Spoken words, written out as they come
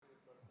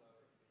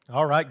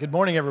All right, good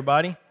morning,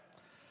 everybody.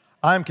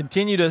 I'm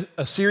continuing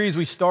a series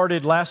we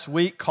started last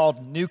week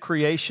called New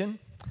Creation.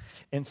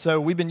 And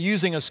so we've been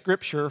using a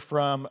scripture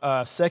from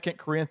 2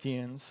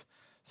 Corinthians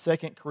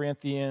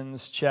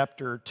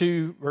chapter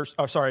 5, verse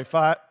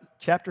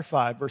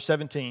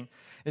 17.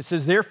 It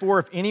says, "Therefore,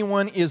 if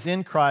anyone is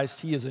in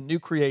Christ, he is a new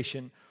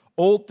creation.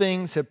 Old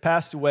things have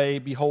passed away.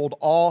 Behold,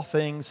 all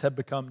things have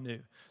become new."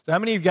 So how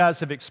many of you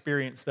guys have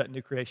experienced that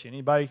new creation?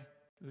 Anybody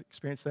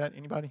experienced that?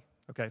 Anybody?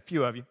 Okay, a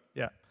few of you,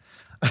 yeah.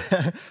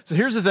 So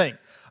here's the thing.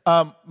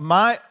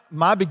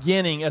 My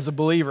beginning as a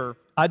believer,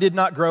 I did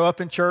not grow up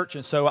in church,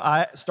 and so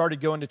I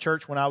started going to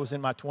church when I was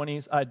in my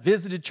 20s. I had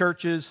visited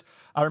churches.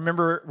 I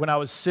remember when I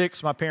was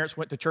 6, my parents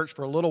went to church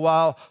for a little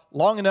while,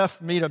 long enough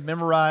for me to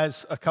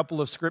memorize a couple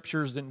of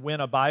scriptures and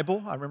win a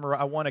Bible. I remember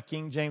I won a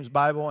King James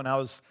Bible, and I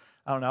was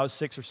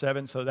 6 or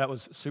 7, so that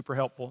was super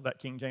helpful, that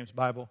King James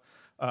Bible.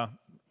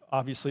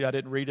 Obviously, I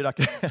didn't read it. I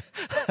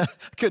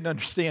couldn't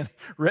understand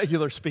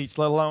regular speech,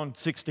 let alone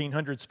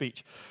 1600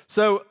 speech.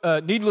 So,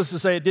 needless to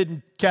say, it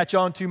didn't catch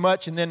on too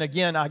much. And then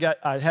again, I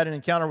had an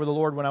encounter with the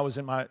Lord when I was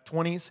in my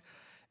 20s,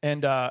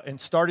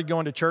 and started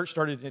going to church,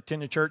 started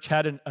attending church,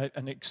 had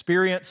an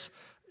experience,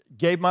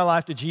 gave my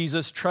life to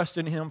Jesus,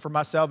 trusted in Him for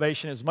my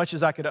salvation. As much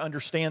as I could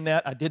understand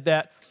that, I did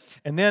that.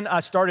 And then I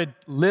started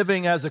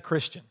living as a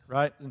Christian,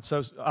 right? And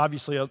so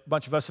obviously a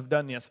bunch of us have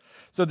done this.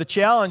 So the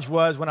challenge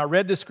was when I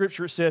read this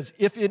scripture, it says,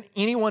 if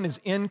anyone is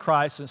in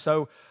Christ, and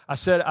so I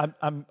said,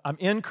 I'm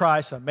in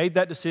Christ, I made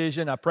that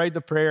decision, I prayed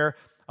the prayer,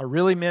 I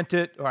really meant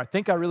it, or I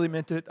think I really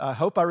meant it, I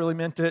hope I really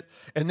meant it,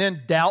 and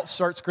then doubt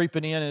starts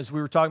creeping in, as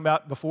we were talking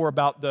about before,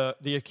 about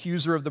the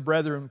accuser of the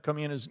brethren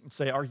coming in and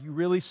say, are you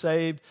really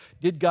saved?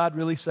 Did God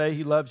really say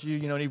He loves you?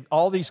 You know,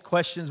 all these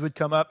questions would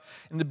come up,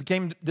 and it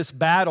became this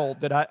battle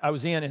that I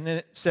was in, and then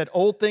it said,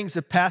 old things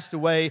have passed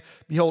away,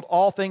 behold,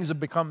 all things have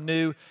become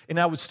new, and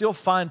I would still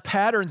find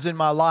patterns in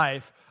my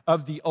life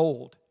of the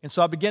old. And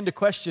so I began to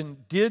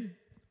question, did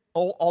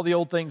all the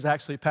old things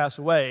actually pass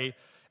away?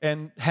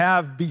 And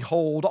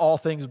behold, all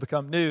things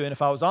become new? And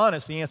if I was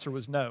honest, the answer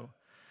was no.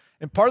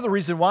 And part of the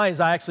reason why is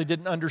I actually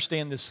didn't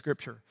understand this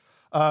scripture.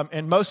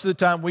 And most of the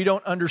time, we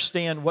don't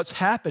understand what's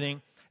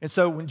happening. And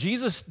so when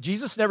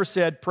Jesus never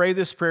said, pray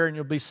this prayer and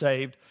you'll be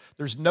saved.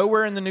 There's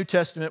nowhere in the New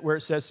Testament where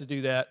it says to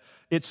do that.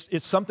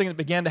 It's something that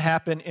began to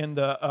happen in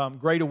the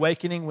Great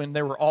Awakening when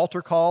there were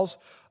altar calls.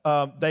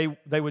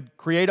 They would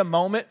create a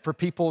moment for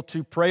people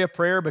to pray a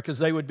prayer because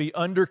they would be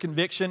under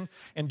conviction.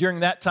 And during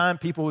that time,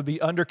 people would be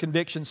under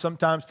conviction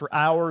sometimes for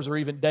hours or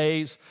even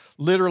days.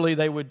 Literally,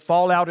 they would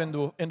fall out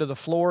into the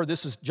floor.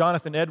 This is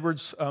Jonathan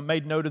Edwards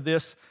made note of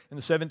this in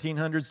the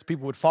 1700s.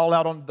 People would fall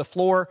out onto the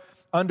floor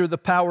under the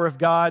power of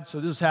God. So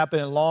this is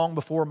happening long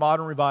before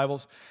modern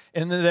revivals.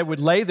 And then they would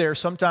lay there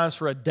sometimes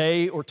for a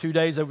day or 2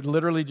 days. They would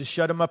literally just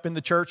shut them up in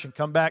the church and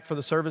come back for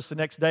the service the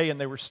next day, and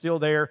they were still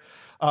there.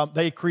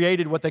 They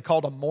created what they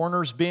called a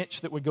mourner's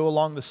bench that would go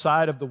along the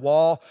side of the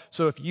wall.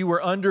 So if you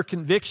were under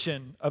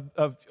conviction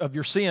of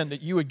your sin,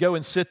 that you would go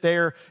and sit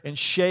there and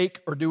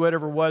shake or do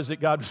whatever it was that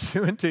God was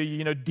doing to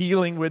you,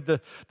 dealing with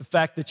the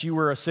fact that you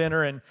were a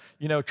sinner and,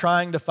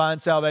 trying to find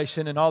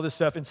salvation and all this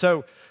stuff. And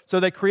so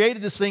they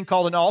created this thing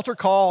called an altar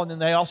call, and then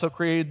they also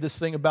created this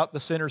thing about the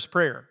sinner's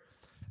prayer.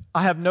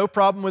 I have no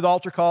problem with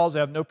altar calls. I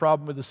have no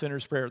problem with the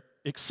sinner's prayer,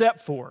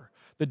 except for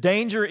the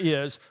danger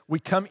is we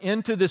come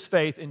into this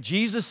faith, and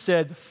Jesus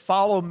said,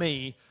 follow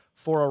me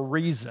for a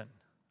reason,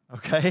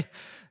 okay?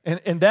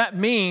 And that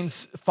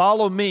means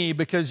follow me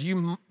because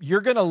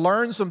you're going to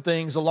learn some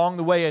things along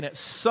the way, and at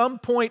some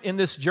point in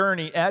this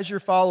journey, as you're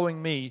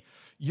following me,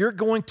 you're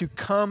going to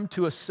come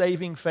to a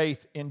saving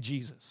faith in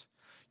Jesus.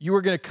 You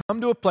are going to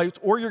come to a place,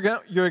 or you're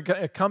going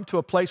to come to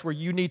a place where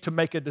you need to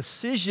make a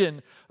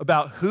decision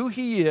about who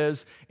He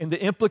is and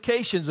the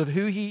implications of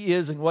who He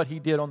is and what He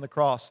did on the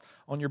cross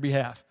on your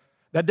behalf.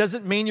 That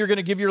doesn't mean you're going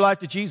to give your life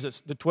to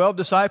Jesus. The 12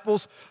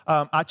 disciples,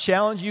 I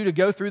challenge you to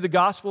go through the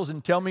Gospels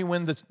and tell me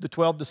when the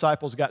 12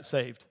 disciples got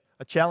saved.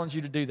 I challenge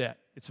you to do that.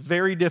 It's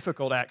very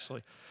difficult,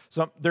 actually.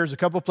 So there's a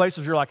couple of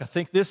places you're like, I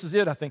think this is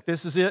it, I think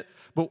this is it.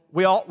 But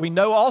we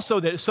know also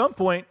that at some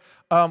point,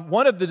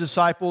 one of the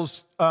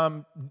disciples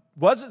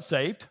wasn't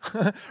saved,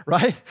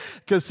 right?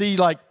 Because he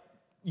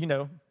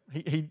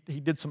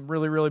did some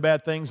really, really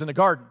bad things in the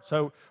garden.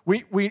 So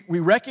we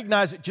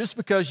recognize that just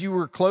because you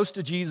were close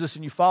to Jesus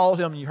and you followed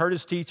Him and you heard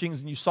His teachings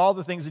and you saw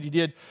the things that He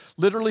did,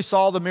 literally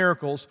saw the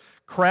miracles,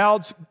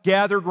 crowds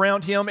gathered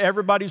around Him,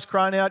 everybody's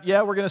crying out,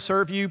 yeah, we're going to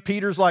serve you.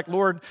 Peter's like,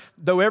 Lord,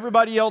 though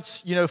everybody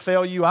else,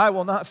 fail you, I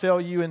will not fail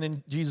you. And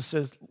then Jesus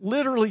says,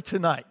 literally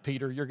tonight,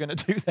 Peter, you're going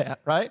to do that,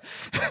 right?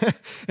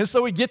 And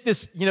so we get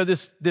this,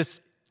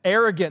 this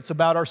arrogance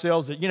about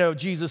ourselves that,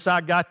 Jesus,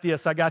 I got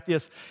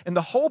this. And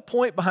the whole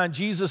point behind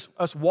Jesus,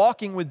 us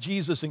walking with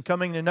Jesus and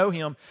coming to know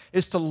Him,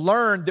 is to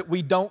learn that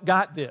we don't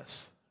got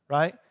this,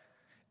 right?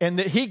 And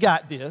that He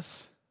got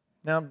this.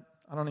 Now,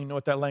 I don't even know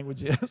what that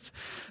language is.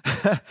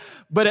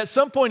 But at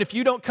some point, if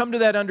you don't come to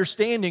that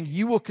understanding,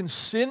 you will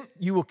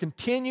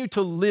continue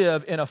to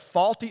live in a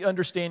faulty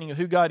understanding of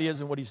who God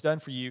is and what He's done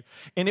for you,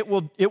 and it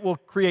will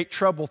create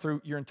trouble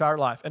through your entire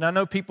life. And I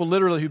know people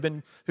literally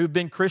who've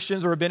been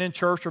Christians or have been in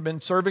church or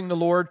been serving the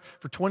Lord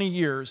for 20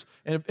 years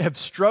and have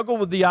struggled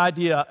with the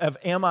idea of,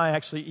 am I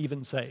actually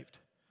even saved?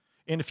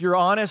 And if you're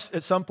honest,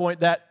 at some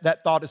point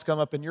that thought has come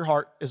up in your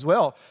heart as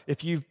well,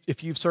 if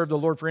you've served the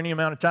Lord for any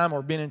amount of time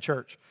or been in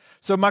church.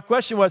 So my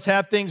question was,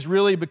 have things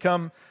really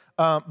become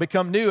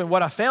new? And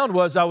what I found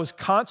was I was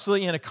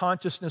constantly in a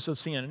consciousness of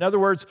sin. In other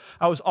words,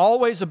 I was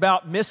always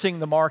about missing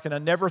the mark, and I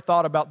never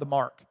thought about the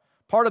mark.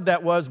 Part of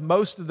that was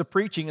most of the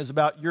preaching is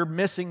about you're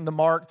missing the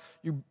mark,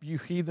 you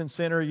heathen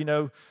sinner,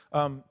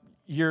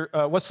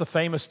 what's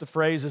the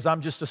phrase is, I'm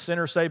just a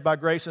sinner saved by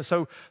grace. And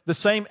so the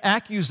same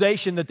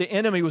accusation that the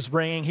enemy was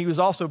bringing, he was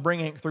also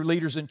bringing through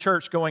leaders in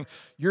church going,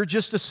 you're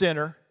just a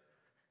sinner.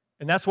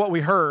 And that's what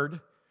we heard.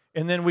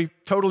 And then we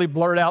totally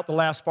blurred out the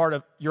last part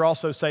of, you're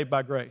also saved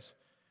by grace.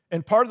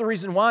 And part of the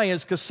reason why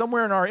is because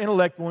somewhere in our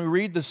intellect, when we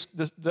read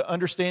the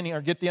understanding or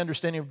get the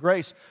understanding of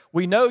grace,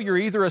 we know you're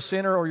either a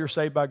sinner or you're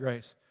saved by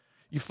grace.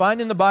 You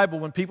find in the Bible,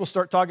 when people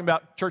start talking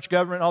about church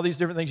government, all these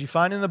different things, you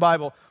find in the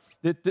Bible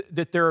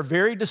that there are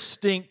very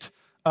distinct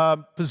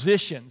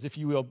positions, if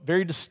you will,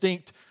 very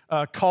distinct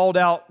called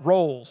out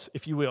roles,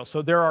 if you will.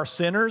 So there are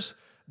sinners,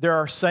 there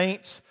are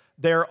saints,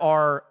 there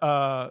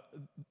are,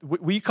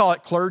 we call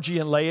it clergy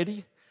and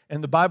laity,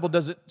 and the Bible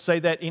doesn't say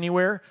that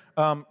anywhere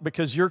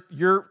because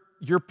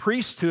your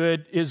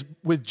priesthood is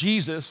with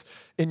Jesus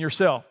in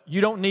yourself.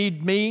 You don't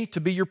need me to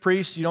be your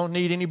priest. You don't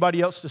need anybody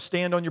else to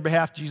stand on your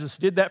behalf. Jesus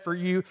did that for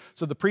you.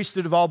 So the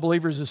priesthood of all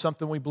believers is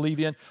something we believe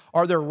in.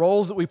 Are there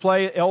roles that we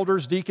play?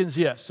 Elders, deacons,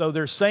 yes. So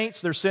there's saints,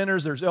 there's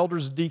sinners, there's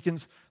elders,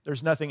 deacons.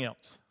 There's nothing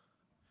else.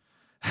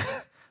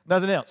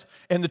 Nothing else.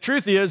 And the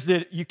truth is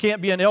that you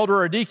can't be an elder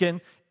or a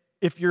deacon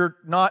if you're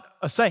not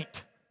a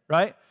saint,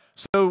 right?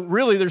 So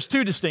really there's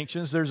two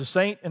distinctions. There's a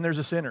saint and there's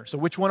a sinner. So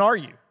which one are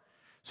you?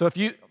 So if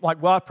you,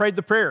 I prayed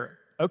the prayer.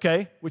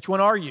 Okay, which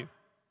one are you?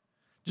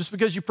 Just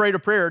because you prayed a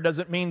prayer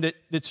doesn't mean that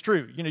it's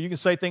true. You can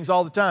say things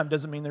all the time,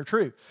 doesn't mean they're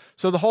true.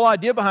 So the whole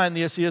idea behind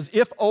this is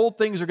if old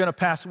things are going to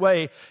pass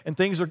away and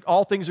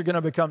all things are going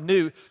to become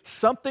new,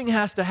 something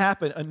has to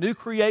happen. A new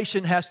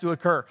creation has to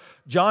occur.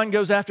 John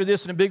goes after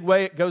this in a big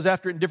way. It goes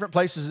after it in different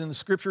places in the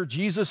Scripture.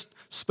 Jesus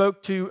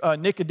spoke to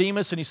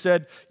Nicodemus and he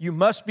said, you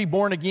must be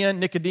born again.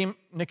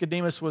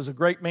 Nicodemus was a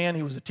great man.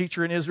 He was a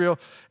teacher in Israel.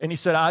 And he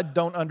said, I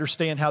don't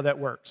understand how that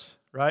works,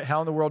 right?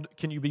 How in the world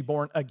can you be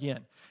born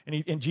again?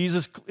 And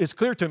Jesus is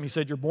clear to him. He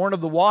said, you're born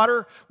of the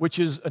water, which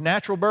is a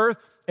natural birth,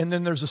 and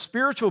then there's a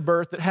spiritual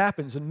birth that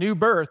happens, a new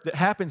birth that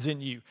happens in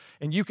you.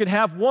 And you can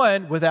have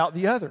one without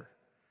the other.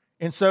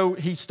 And so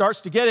he starts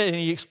to get it, and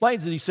he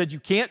explains it. He said, you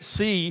can't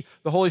see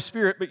the Holy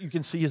Spirit, but you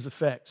can see His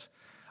effects.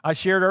 I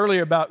shared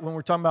earlier about when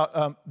we're talking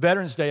about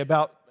Veterans Day,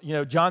 about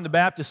John the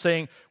Baptist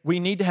saying we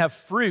need to have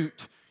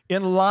fruit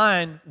in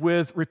line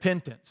with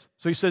repentance.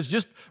 So he says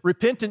just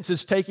repentance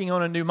is taking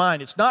on a new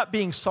mind. It's not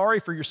being sorry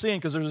for your sin,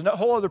 because there's a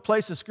whole other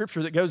place in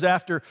Scripture that goes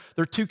after,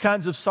 there are two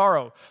kinds of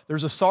sorrow.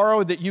 There's a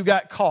sorrow that you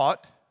got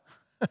caught,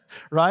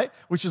 right?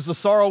 Which is the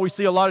sorrow we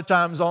see a lot of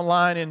times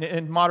online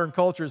in modern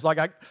cultures. Like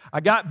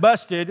I got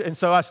busted, and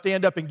so I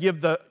stand up and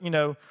give the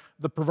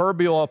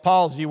proverbial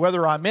apology.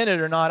 Whether I meant it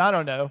or not, I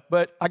don't know.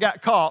 But I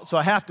got caught, so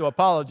I have to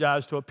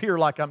apologize to appear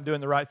like I'm doing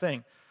the right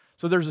thing.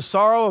 So there's a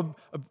sorrow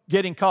of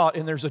getting caught,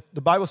 and the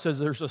Bible says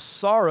there's a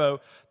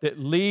sorrow that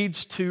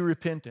leads to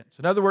repentance.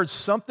 In other words,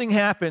 something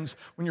happens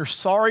when you're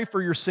sorry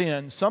for your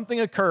sins.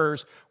 Something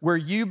occurs where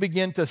you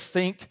begin to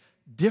think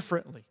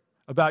differently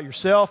about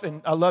yourself.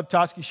 And I love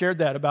Toski shared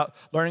that, about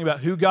learning about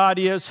who God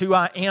is, who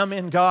I am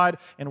in God,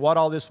 and what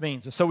all this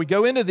means. And so we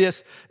go into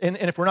this, and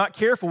if we're not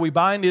careful, we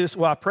buy into this.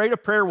 Well, I prayed a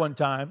prayer one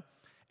time,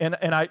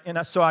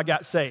 so I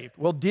got saved.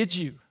 Well, did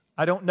you?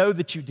 I don't know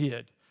that you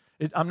did.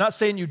 I'm not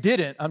saying you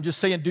didn't. I'm just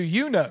saying, do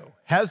you know?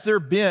 Has there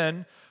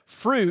been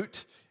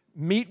fruit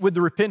meet with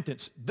the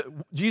repentance?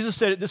 Jesus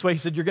said it this way. He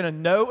said, you're going to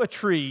know a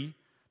tree,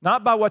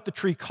 not by what the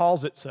tree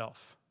calls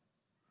itself,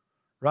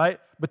 right?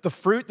 But the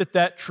fruit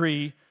that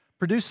tree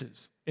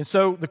produces. And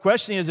so the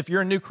question is, if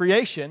you're a new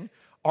creation,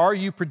 are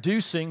you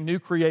producing new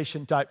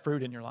creation type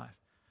fruit in your life?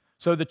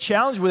 So the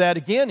challenge with that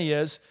again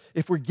is,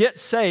 if we get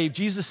saved,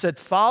 Jesus said,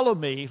 follow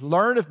me,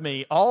 learn of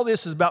me. All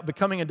this is about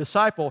becoming a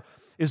disciple.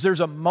 Is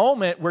there's a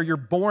moment where you're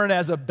born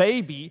as a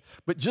baby,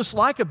 but just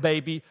like a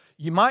baby,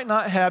 you might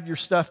not have your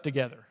stuff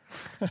together,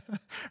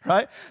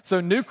 right?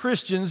 So new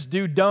Christians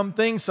do dumb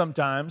things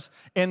sometimes,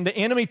 and the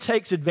enemy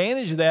takes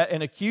advantage of that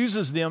and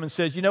accuses them and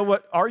says, you know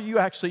what, are you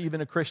actually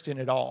even a Christian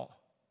at all,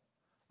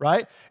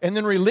 right? And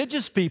then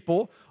religious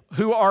people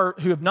who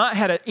have not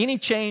had any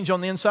change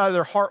on the inside of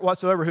their heart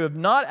whatsoever, who have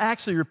not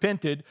actually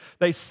repented,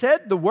 they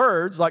said the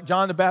words like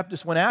John the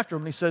Baptist went after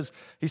them. He says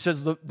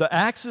the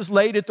axe is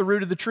laid at the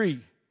root of the tree.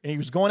 And he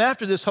was going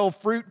after this whole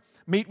fruit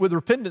meet with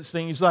repentance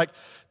thing. He's like,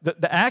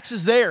 the axe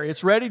is there.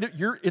 It's ready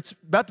it's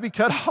about to be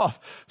cut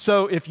off.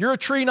 So if you're a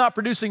tree not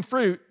producing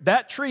fruit,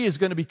 that tree is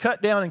going to be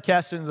cut down and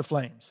cast into the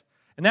flames.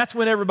 And that's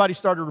when everybody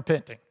started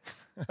repenting,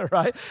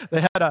 right?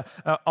 They had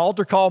an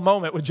altar call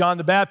moment with John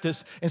the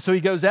Baptist. And so he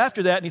goes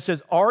after that and he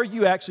says, are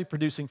you actually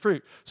producing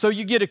fruit? So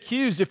you get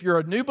accused if you're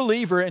a new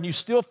believer and you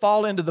still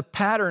fall into the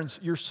patterns,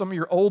 some of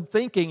your old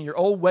thinking, your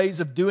old ways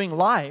of doing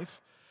life,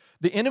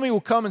 the enemy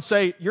will come and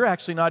say, you're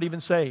actually not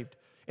even saved.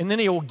 And then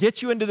he will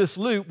get you into this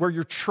loop where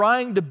you're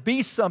trying to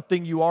be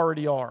something you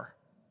already are,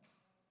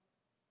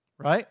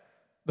 right?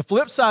 The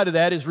flip side of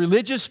that is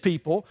religious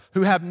people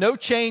who have no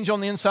change on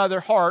the inside of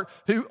their heart,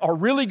 who are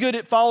really good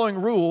at following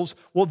rules,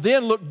 will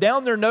then look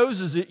down their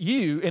noses at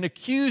you and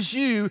accuse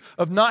you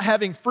of not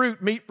having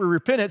fruit meet for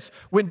repentance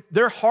when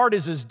their heart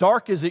is as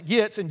dark as it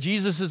gets and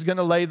Jesus is going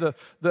to lay the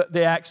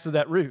axe to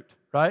that root,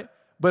 right?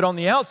 But on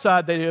the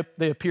outside,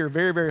 they appear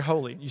very, very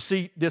holy. You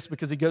see this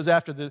because he goes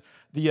after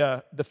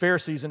the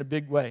Pharisees in a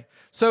big way.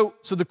 So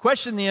the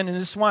question then, and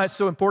this is why it's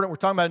so important, we're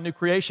talking about a new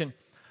creation.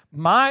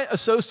 My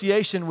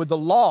association with the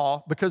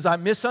law, because I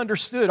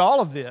misunderstood all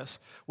of this,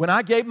 when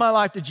I gave my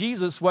life to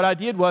Jesus, what I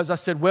did was I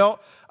said, well,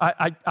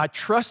 I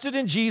trusted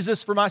in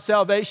Jesus for my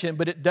salvation,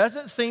 but it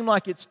doesn't seem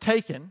like it's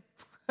taken,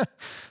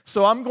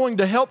 so I'm going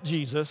to help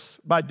Jesus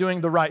by doing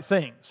the right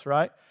things,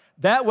 right?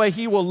 That way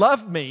he will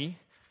love me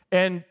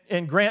and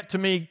grant to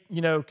me,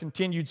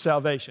 continued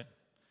salvation.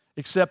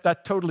 Except I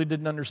totally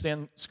didn't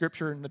understand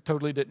Scripture and I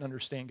totally didn't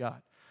understand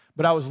God.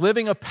 But I was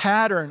living a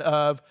pattern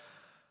of,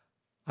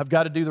 I've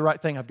got to do the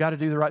right thing. I've got to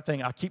do the right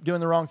thing. I keep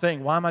doing the wrong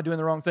thing. Why am I doing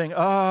the wrong thing?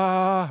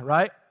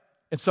 Right?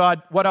 And so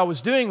what I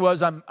was doing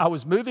was I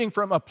was moving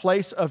from a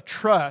place of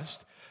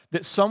trust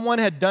that someone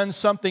had done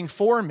something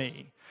for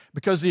me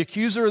because the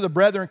accuser of the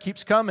brethren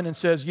keeps coming and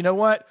says, you know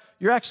what?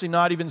 You're actually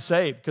not even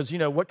saved because,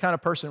 what kind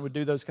of person would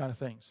do those kind of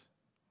things,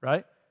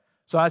 right?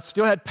 So I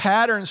still had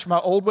patterns from my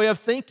old way of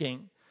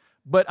thinking,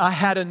 but I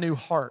had a new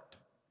heart.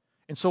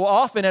 And so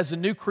often as a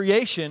new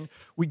creation,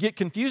 we get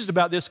confused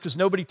about this because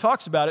nobody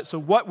talks about it. So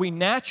what we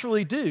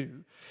naturally do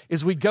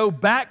is we go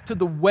back to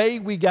the way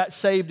we got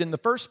saved in the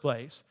first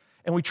place,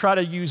 and we try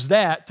to use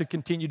that to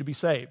continue to be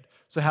saved.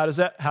 So how does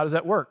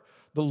that work?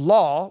 The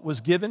law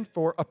was given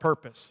for a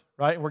purpose,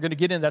 right? And we're going to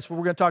get in. That's what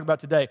we're going to talk about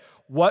today.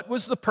 What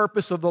was the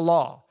purpose of the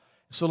law?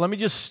 So let me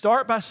just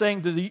start by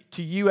saying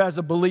to you as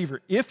a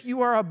believer, if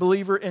you are a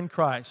believer in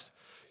Christ,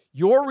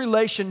 your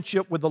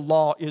relationship with the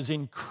law is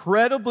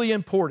incredibly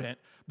important,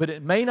 but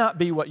it may not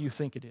be what you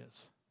think it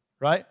is,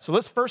 right? So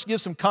let's first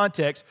give some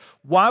context.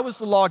 Why was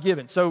the law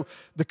given? So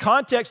the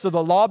context of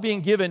the law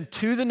being given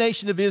to the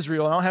nation of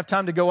Israel, and I don't have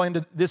time to go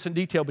into this in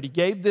detail, but he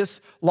gave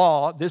this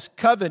law, this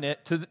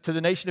covenant to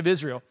the nation of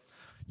Israel.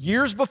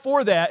 Years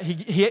before that,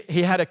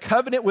 he had a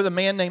covenant with a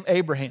man named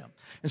Abraham.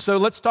 And so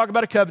let's talk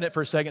about a covenant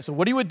for a second. So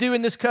what he would do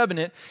in this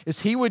covenant is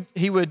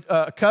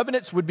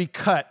covenants would be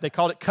cut. They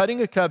called it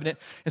cutting a covenant.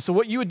 And so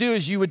what you would do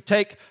is you would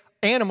take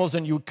animals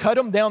and you would cut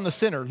them down the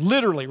center,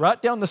 literally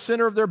right down the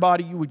center of their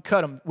body, you would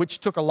cut them, which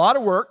took a lot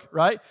of work,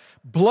 right?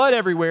 Blood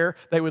everywhere.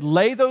 They would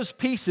lay those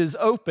pieces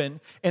open,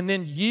 and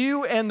then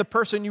you and the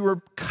person you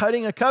were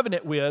cutting a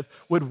covenant with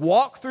would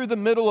walk through the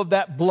middle of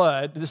that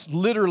blood,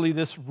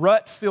 this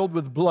rut filled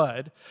with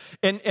blood,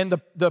 and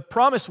the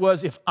promise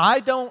was, if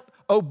I don't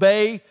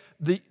obey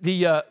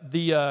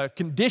the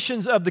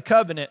conditions of the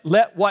covenant,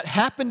 let what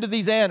happened to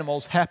these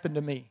animals happen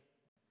to me.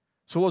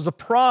 So it was a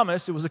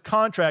promise, it was a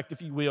contract,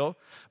 if you will,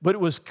 but it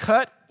was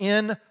cut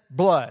in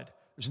blood.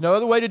 There's no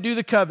other way to do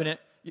the covenant.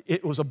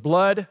 It was a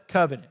blood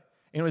covenant.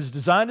 And it was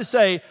designed to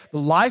say, the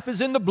life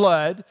is in the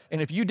blood, and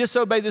if you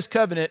disobey this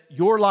covenant,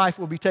 your life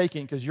will be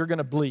taken because you're going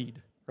to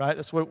bleed, right?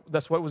 That's what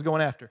it was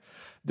going after.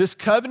 This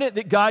covenant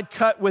that God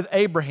cut with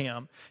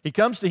Abraham, he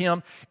comes to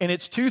him, and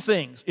it's two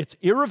things. It's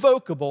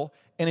irrevocable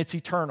and it's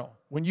eternal.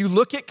 When you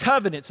look at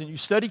covenants and you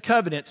study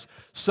covenants,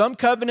 some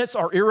covenants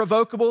are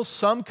irrevocable,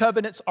 some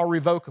covenants are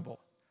revocable.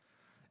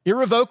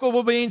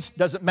 Irrevocable means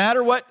doesn't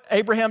matter what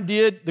Abraham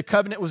did, the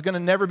covenant was going to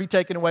never be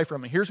taken away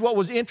from him. Here's what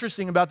was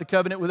interesting about the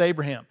covenant with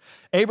Abraham.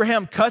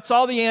 Abraham cuts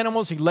all the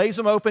animals, he lays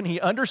them open, he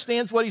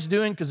understands what he's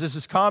doing because this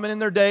is common in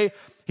their day.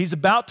 He's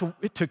about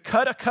to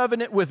cut a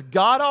covenant with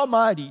God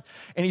Almighty,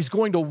 and he's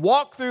going to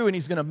walk through and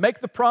he's going to make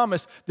the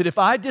promise that if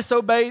I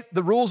disobey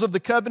the rules of the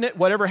covenant,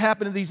 whatever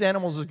happened to these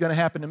animals is going to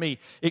happen to me.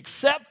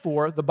 Except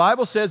for, the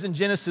Bible says in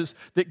Genesis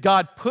that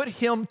God put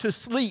him to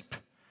sleep.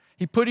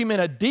 He put him in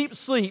a deep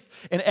sleep,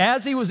 and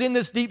as he was in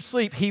this deep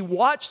sleep, he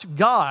watched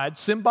God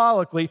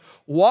symbolically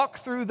walk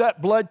through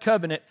that blood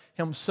covenant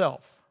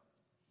himself.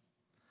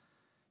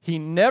 He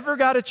never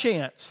got a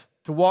chance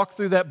to walk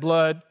through that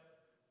blood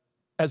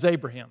as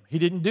Abraham. He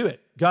didn't do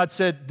it. God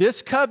said,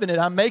 this covenant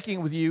I'm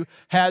making with you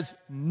has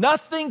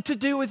nothing to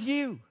do with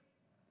you.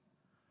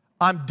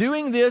 I'm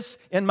doing this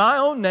in my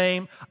own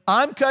name.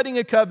 I'm cutting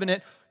a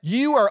covenant.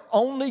 You are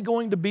only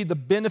going to be the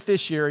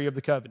beneficiary of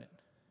the covenant.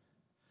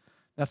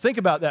 Now think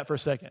about that for a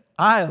second.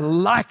 I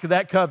like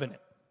that covenant.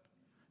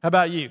 How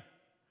about you?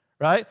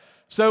 Right?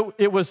 So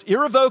it was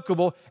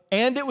irrevocable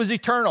and it was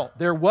eternal.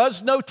 There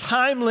was no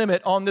time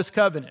limit on this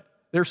covenant.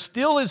 There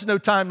still is no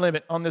time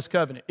limit on this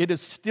covenant. It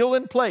is still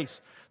in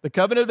place. The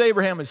covenant of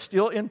Abraham is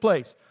still in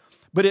place.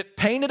 But it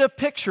painted a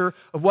picture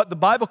of what the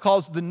Bible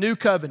calls the new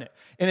covenant.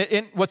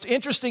 And what's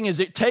interesting is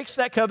it takes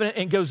that covenant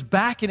and goes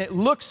back and it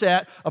looks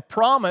at a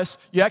promise.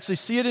 You actually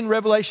see it in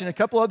Revelation and a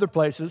couple other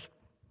places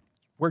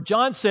where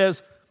John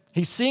says,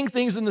 he's seeing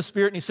things in the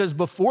Spirit, and he says,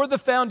 before the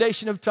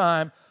foundation of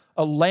time,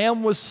 a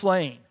lamb was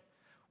slain.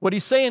 What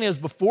he's saying is,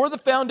 before the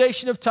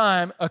foundation of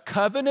time, a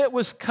covenant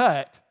was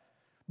cut,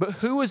 but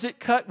who was it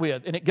cut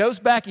with? And it goes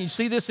back, and you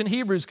see this in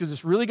Hebrews because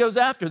this really goes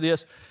after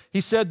this.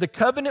 He said the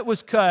covenant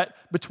was cut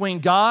between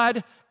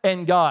God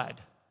and God.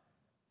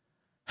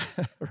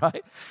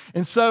 Right?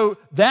 And so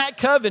that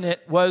covenant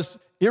was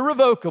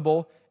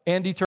irrevocable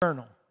and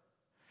eternal.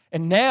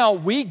 And now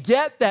we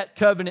get that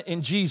covenant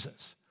in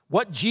Jesus.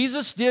 What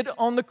Jesus did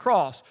on the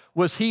cross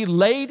was he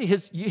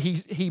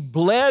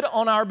bled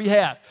on our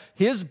behalf.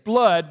 His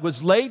blood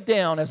was laid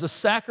down as a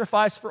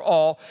sacrifice for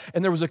all,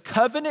 and there was a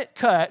covenant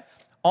cut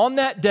on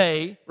that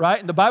day, right?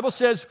 And the Bible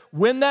says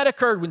when that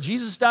occurred, when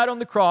Jesus died on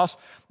the cross,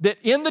 that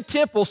in the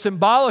temple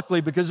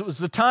symbolically, because it was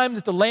the time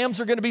that the lambs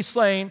are going to be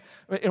slain,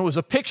 it was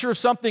a picture of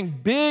something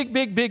big,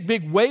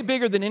 way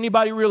bigger than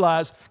anybody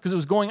realized, because it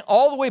was going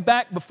all the way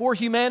back before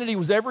humanity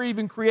was ever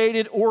even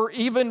created or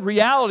even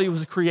reality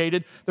was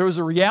created. There was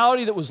a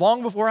reality that was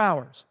long before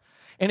ours.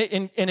 And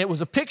it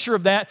was a picture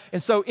of that.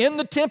 And so in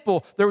the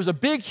temple, there was a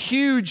big,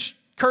 huge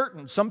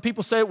curtain. Some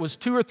people say it was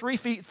 2 or 3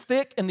 feet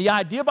thick, and the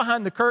idea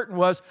behind the curtain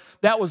was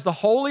that was the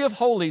Holy of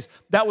Holies.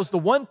 That was the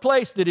one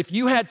place that if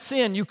you had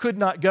sin, you could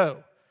not go.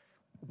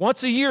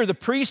 Once a year, the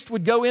priest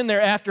would go in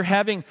there after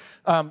having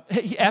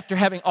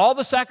all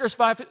the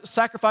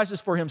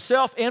sacrifices for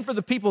himself and for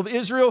the people of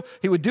Israel.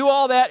 He would do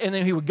all that, and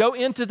then he would go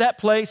into that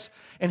place,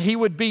 and he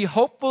would be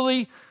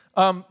hopefully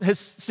his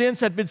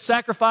sins had been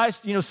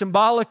sacrificed,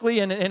 symbolically,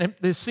 and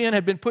his sin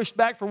had been pushed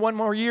back for one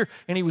more year,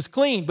 and he was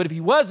clean. But if he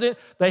wasn't,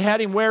 they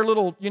had him wear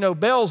little,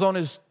 bells on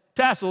his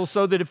tassels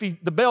so that if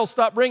the bells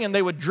stopped ringing,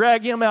 they would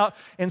drag him out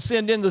and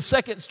send in the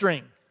second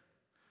string.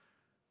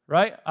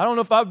 Right? I don't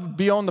know if I would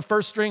be on the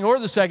first string or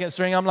the second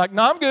string. I'm like,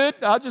 no, I'm good.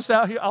 I'll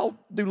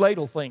do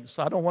ladle things.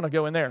 I don't want to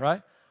go in there,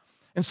 right?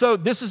 And so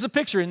this is a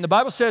picture, and the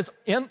Bible says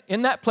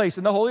in that place,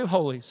 in the Holy of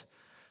Holies,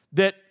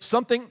 that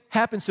something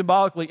happened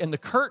symbolically, and the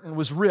curtain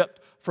was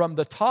ripped from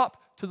the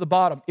top to the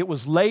bottom. It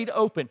was laid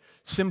open,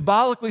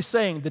 symbolically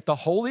saying that the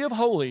Holy of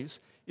Holies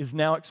is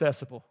now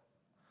accessible.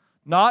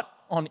 Not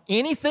on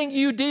anything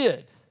you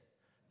did.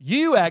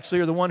 You actually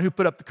are the one who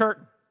put up the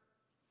curtain.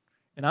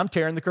 And I'm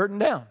tearing the curtain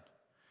down,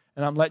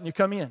 and I'm letting you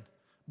come in.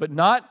 But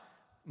not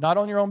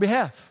on your own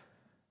behalf.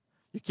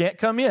 You can't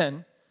come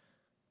in.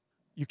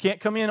 You can't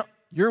come in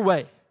your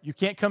way. You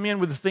can't come in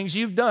with the things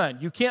you've done.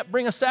 You can't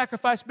bring a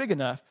sacrifice big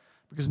enough,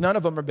 because none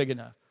of them are big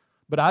enough.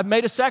 But I've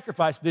made a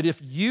sacrifice that if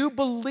you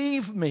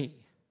believe me,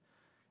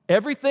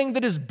 everything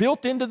that is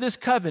built into this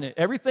covenant,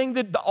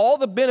 all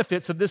the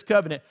benefits of this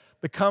covenant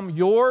become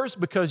yours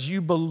because you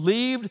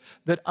believed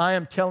that I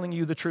am telling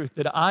you the truth,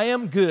 that I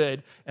am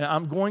good and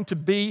I'm going to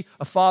be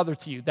a father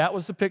to you. That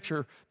was the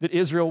picture that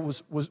Israel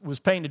was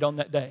painted on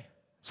that day.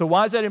 So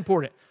why is that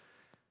important?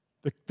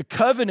 The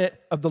covenant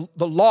of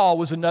the law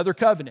was another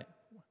covenant.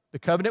 The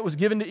covenant was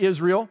given to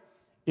Israel.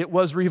 It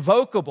was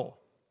revocable.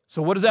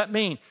 So what does that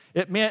mean?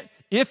 It meant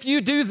if you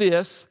do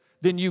this,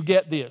 then you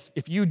get this.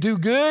 If you do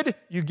good,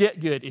 you get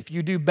good. If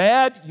you do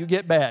bad, you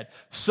get bad.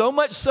 So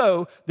much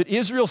so that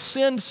Israel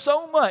sinned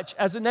so much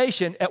as a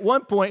nation, at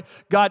one point,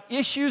 God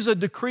issues a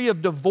decree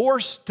of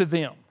divorce to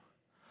them.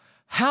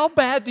 How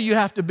bad do you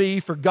have to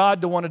be for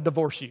God to want to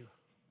divorce you?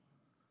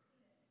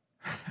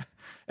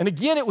 And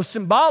again, it was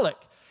symbolic.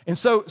 And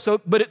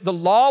the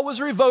law was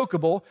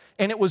revocable,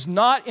 and it was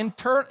not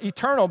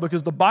eternal,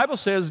 because the Bible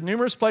says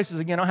numerous places,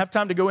 again, I don't have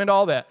time to go into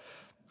all that,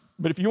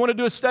 but if you want to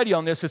do a study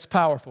on this, it's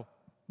powerful.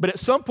 But at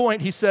some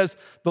point, he says,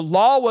 the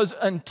law was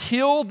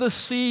until the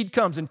seed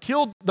comes,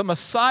 until the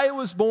Messiah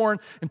was born,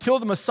 until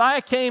the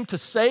Messiah came to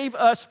save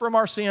us from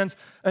our sins,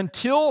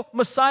 until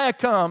Messiah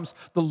comes,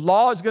 the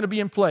law is going to be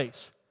in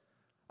place.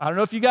 I don't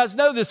know if you guys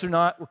know this or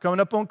not. We're coming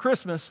up on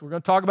Christmas. We're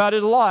going to talk about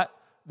it a lot.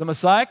 The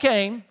Messiah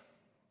came.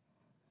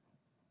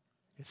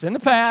 It's in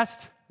the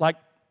past, like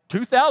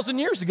 2,000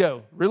 years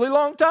ago, really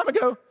long time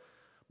ago.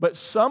 But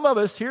some of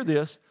us, hear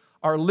this,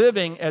 are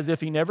living as if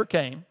he never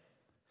came,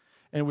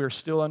 and we're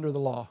still under the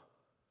law.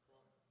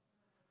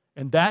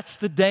 And that's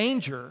the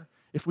danger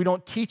if we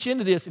don't teach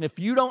into this, and if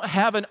you don't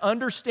have an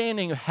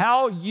understanding of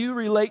how you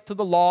relate to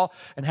the law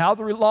and how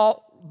the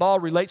law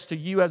relates to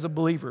you as a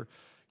believer.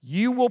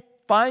 You will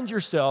find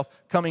yourself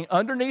coming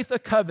underneath a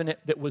covenant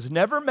that was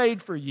never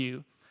made for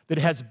you, that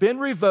has been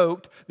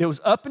revoked, that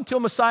was up until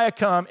Messiah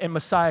come, and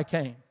Messiah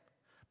came.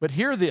 But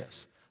hear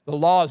this, the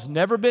law has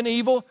never been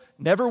evil,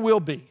 never will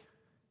be.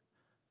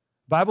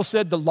 The Bible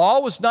said the law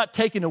was not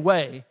taken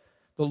away,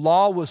 the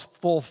law was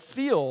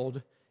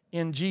fulfilled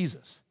in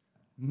Jesus.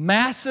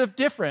 Massive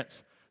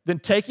difference than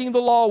taking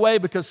the law away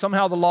because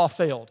somehow the law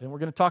failed, and we're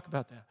going to talk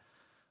about that.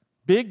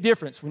 Big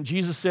difference when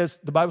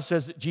the Bible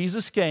says that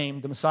Jesus came,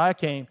 the Messiah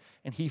came,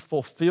 and he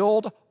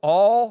fulfilled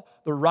all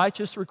the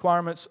righteous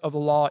requirements of the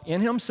law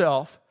in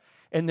himself,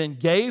 and then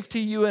gave to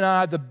you and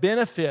I the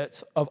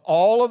benefits of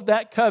all of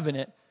that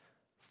covenant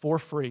for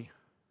free.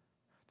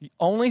 The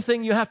only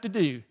thing you have to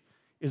do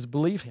is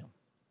believe him.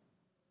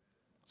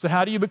 So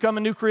how do you become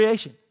a new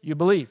creation? You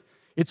believe.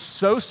 It's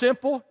so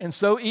simple and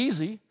so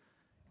easy,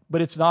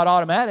 but it's not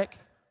automatic,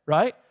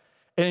 right?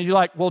 And you're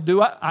like, well,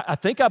 I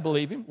think I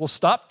believe him. Well,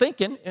 stop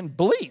thinking and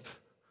believe.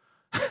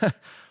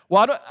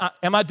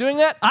 Am I doing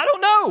that? I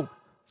don't know.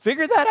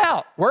 Figure that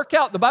out. Work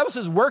out. The Bible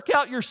says work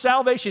out your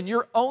salvation,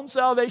 your own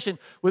salvation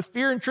with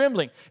fear and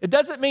trembling. It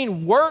doesn't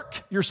mean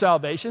work your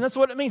salvation. That's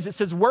what it means. It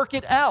says work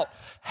it out.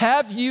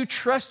 Have you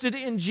trusted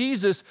in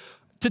Jesus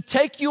to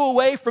take you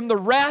away from the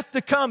wrath to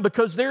come,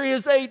 because there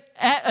is an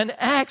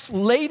axe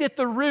laid at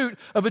the root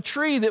of a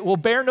tree that will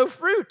bear no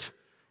fruit.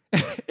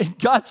 And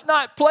God's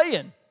not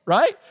playing,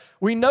 right?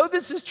 We know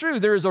this is true.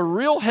 There is a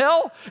real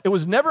hell. It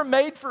was never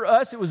made for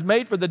us. It was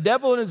made for the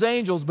devil and his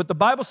angels. But the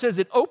Bible says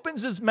it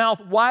opens his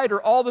mouth wider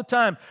all the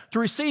time to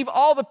receive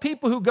all the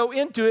people who go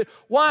into it.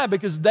 Why?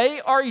 Because they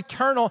are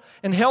eternal,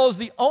 and hell is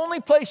the only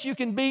place you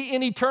can be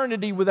in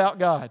eternity without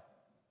God.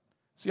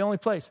 It's the only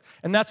place.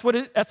 And that's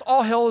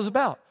all hell is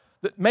about.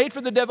 Made for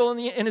the devil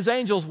and his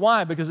angels.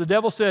 Why? Because the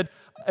devil said,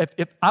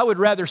 if I would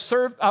rather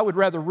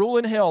rule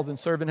in hell than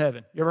serve in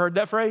heaven. You ever heard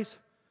that phrase?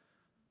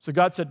 So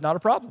God said, not a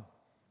problem.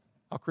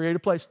 I'll create a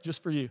place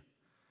just for you.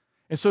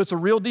 And so it's a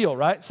real deal,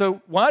 right?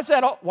 So why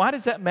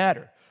does that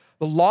matter?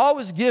 The law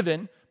was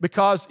given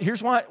because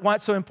here's why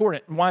it's so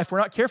important, and why if we're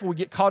not careful, we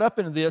get caught up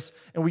into this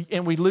and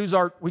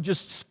we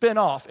just spin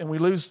off and we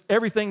lose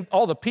everything,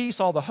 all the peace,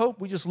 all the hope.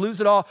 We just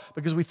lose it all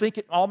because we think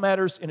it all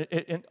matters and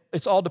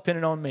it's all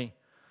dependent on me.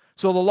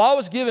 So the law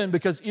was given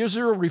because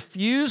Israel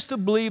refused to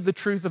believe the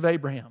truth of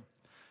Abraham.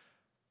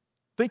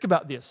 Think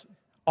about this.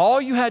 All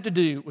you had to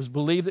do was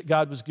believe that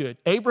God was good.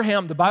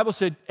 Abraham, the Bible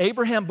said,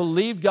 Abraham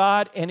believed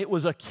God and it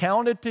was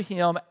accounted to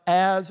him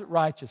as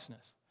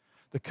righteousness.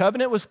 The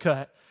covenant was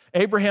cut.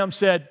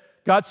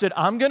 God said,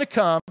 I'm going to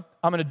come.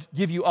 I'm going to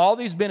give you all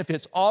these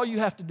benefits. All you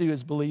have to do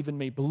is believe in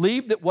me.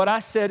 Believe that what I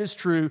said is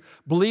true.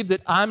 Believe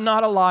that I'm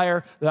not a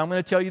liar, that I'm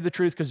going to tell you the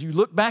truth. Because you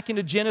look back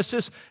into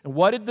Genesis, and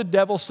what did the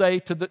devil say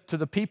to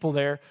the people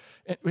there?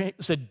 He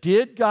said,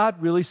 did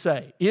God really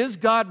say? Is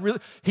God really?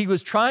 He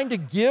was trying to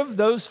give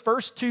those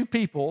first two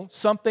people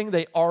something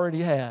they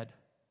already had.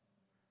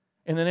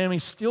 And the enemy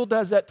still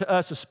does that to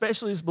us,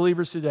 especially as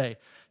believers today.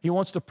 He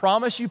wants to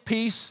promise you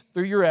peace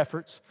through your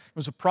efforts. He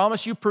wants to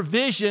promise you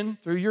provision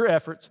through your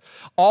efforts.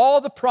 All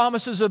the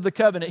promises of the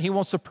covenant, he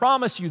wants to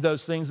promise you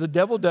those things. The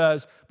devil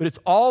does, but it's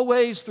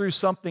always through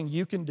something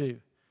you can do.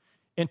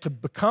 And to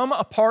become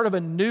a part of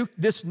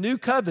this new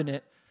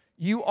covenant,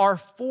 you are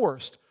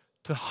forced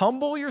to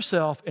humble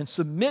yourself and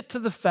submit to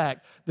the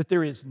fact that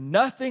there is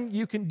nothing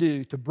you can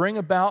do to bring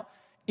about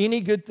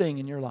any good thing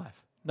in your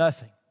life.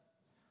 Nothing.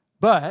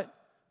 But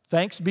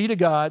thanks be to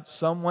God,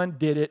 someone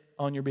did it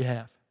on your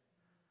behalf.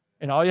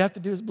 And all you have to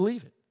do is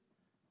believe it.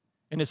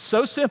 And it's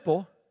so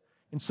simple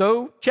and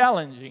so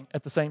challenging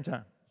at the same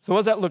time. So what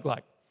does that look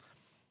like?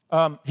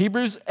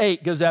 Hebrews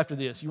 8 goes after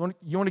this. You want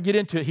to get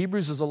into it.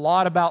 Hebrews is a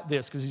lot about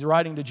this because he's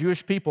writing to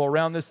Jewish people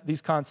around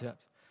these concepts.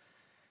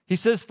 He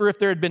says, for if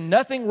there had been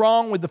nothing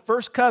wrong with the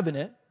first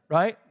covenant,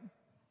 right?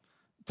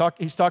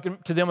 He's talking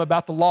to them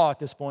about the law at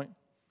this point.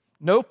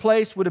 No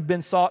place would have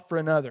been sought for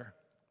another.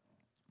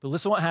 But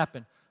listen to what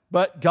happened.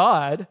 But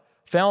God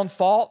found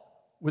fault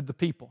with the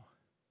people.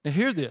 Now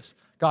hear this.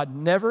 God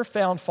never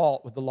found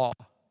fault with the law.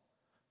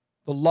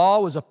 The law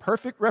was a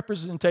perfect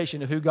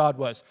representation of who God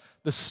was.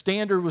 The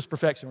standard was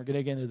perfection. We're going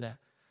to get into that.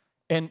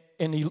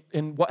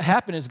 And what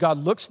happened is God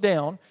looks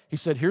down. He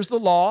said, here's the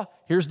law.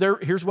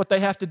 Here's what they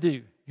have to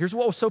do. Here's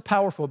what was so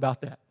powerful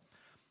about that.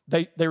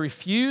 They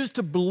refused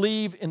to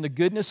believe in the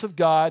goodness of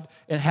God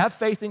and have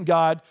faith in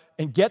God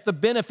and get the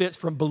benefits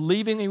from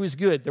believing He was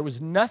good. There was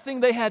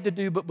nothing they had to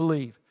do but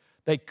believe.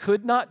 They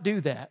could not do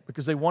that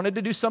because they wanted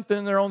to do something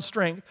in their own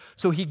strength.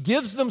 So He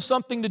gives them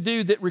something to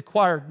do that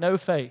required no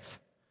faith.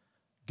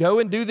 Go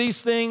and do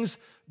these things.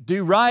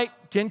 Do right.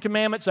 10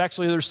 Commandments.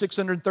 Actually, there's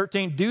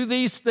 613. Do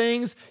these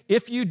things.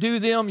 If you do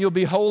them, you'll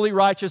be holy,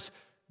 righteous.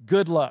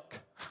 Good luck.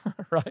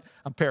 Right?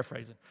 I'm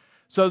paraphrasing.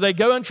 So they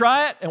go and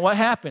try it, and what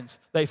happens?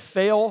 They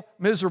fail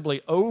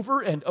miserably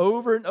over and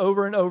over and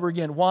over and over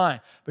again.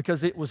 Why?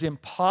 Because it was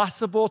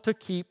impossible to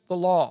keep the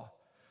law.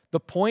 The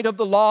point of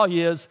the law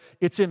is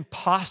it's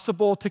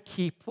impossible to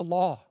keep the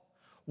law.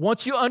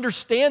 Once you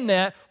understand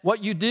that,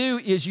 what you do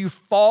is you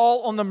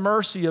fall on the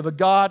mercy of a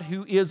God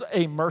who is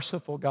a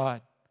merciful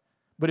God.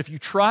 But if you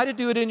try to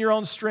do it in your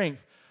own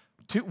strength,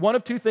 one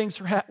of two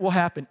things will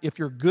happen. If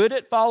you're good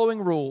at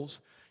following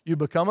rules, you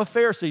become a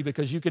Pharisee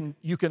because you can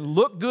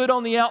look good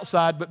on the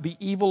outside but be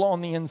evil on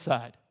the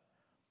inside.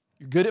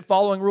 You're good at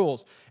following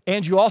rules.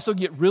 And you also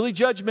get really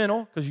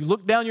judgmental because you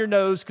look down your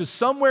nose because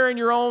somewhere in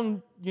your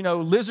own,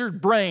 lizard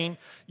brain,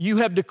 you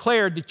have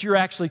declared that you're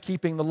actually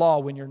keeping the law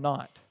when you're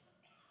not.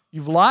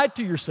 You've lied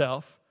to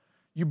yourself,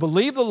 you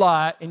believe the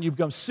lie, and you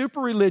become super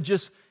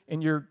religious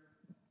and you're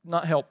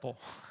not helpful.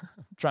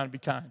 I'm trying to be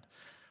kind.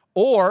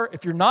 Or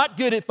if you're not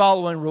good at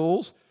following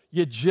rules,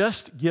 you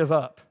just give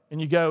up. And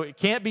you go, it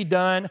can't be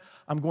done.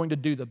 I'm going to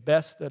do the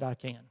best that I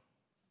can.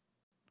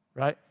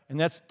 Right? And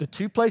that's the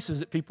two places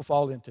that people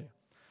fall into.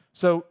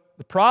 So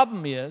the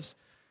problem is,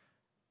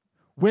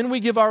 when we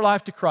give our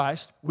life to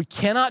Christ, we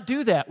cannot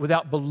do that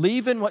without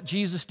believing what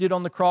Jesus did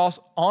on the cross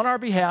on our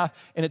behalf,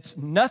 and it's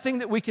nothing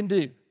that we can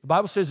do. The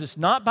Bible says it's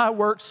not by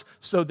works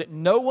so that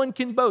no one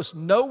can boast.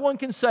 No one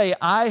can say,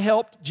 I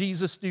helped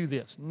Jesus do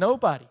this.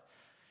 Nobody.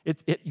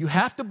 You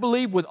have to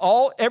believe with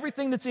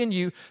everything that's in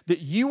you that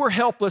you were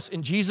helpless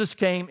and Jesus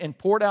came and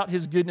poured out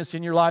His goodness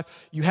in your life.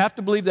 You have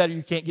to believe that or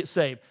you can't get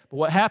saved. But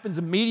what happens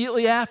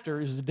immediately after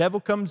is the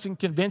devil comes and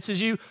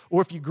convinces you,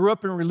 or if you grew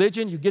up in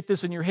religion, you get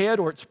this in your head,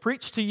 or it's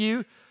preached to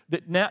you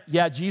that now,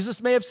 yeah,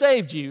 Jesus may have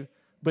saved you,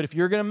 but if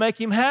you're going to make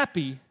Him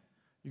happy,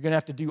 you're going to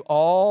have to do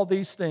all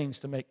these things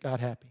to make God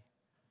happy.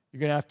 You're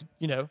going to have to,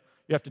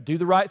 you have to do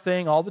the right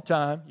thing all the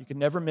time. You can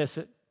never miss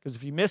it, because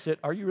if you miss it,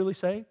 are you really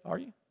saved? Are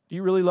you? Do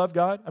you really love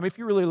God? I mean, if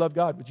you really love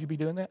God, would you be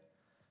doing that?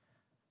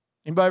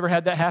 Anybody ever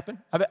had that happen?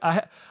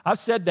 I've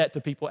said that to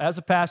people as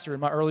a pastor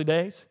in my early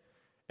days,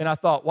 and I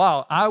thought,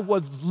 wow, I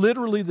was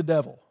literally the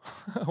devil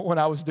when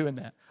I was doing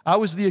that. I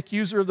was the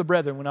accuser of the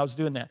brethren when I was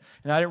doing that,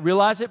 and I didn't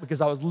realize it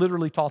because I was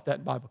literally taught that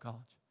in Bible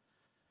college.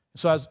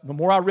 So the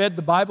more I read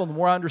the Bible, the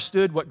more I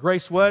understood what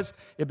grace was,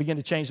 it began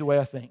to change the way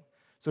I think.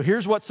 So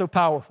here's what's so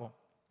powerful.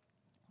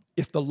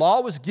 If the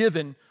law was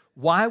given,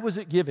 why was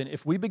it given?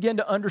 If we begin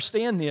to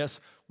understand this,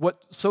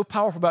 what's so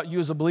powerful about you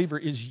as a believer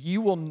is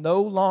you will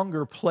no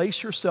longer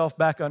place yourself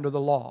back under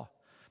the law.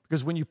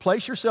 Because when you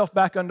place yourself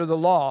back under the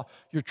law,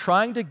 you're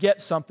trying to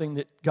get something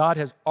that God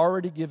has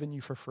already given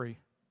you for free.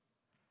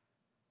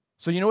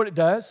 So you know what it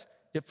does?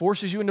 It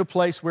forces you into a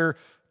place where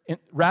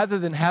rather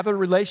than have a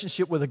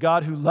relationship with a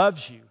God who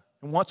loves you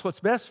and wants what's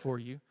best for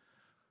you,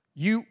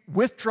 you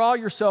withdraw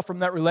yourself from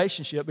that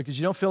relationship because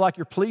you don't feel like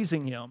you're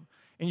pleasing Him.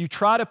 And you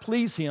try to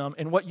please Him,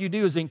 and what you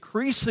do is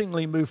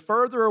increasingly move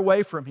further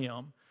away from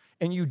Him,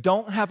 and you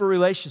don't have a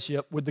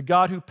relationship with the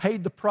God who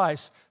paid the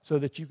price so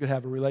that you could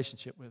have a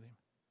relationship with Him.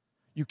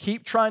 You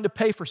keep trying to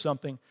pay for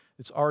something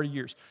that's already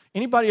yours.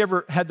 Anybody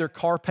ever had their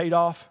car paid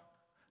off?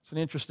 It's an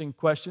interesting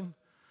question.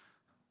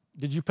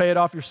 Did you pay it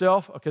off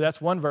yourself? Okay, that's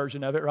one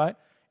version of it, right?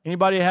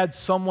 Anybody had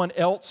someone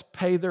else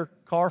pay their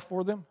car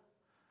for them?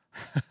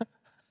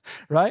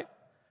 Right?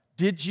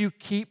 Did you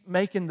keep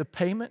making the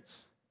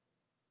payments?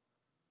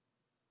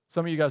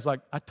 Some of you guys are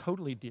like, I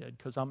totally did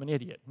because I'm an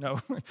idiot. No,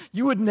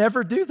 you would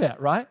never do that,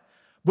 right?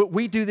 But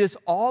we do this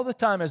all the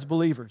time as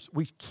believers.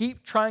 We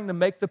keep trying to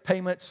make the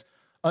payments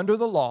under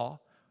the law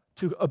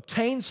to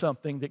obtain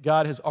something that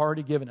God has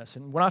already given us.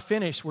 And when I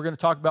finish, we're going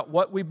to talk about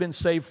what we've been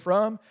saved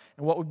from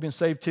and what we've been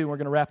saved to, and we're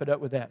going to wrap it up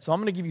with that. So I'm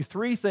going to give you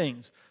 3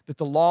 things that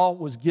the law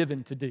was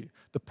given to do.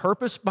 The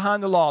purpose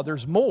behind the law,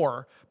 there's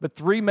more, but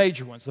 3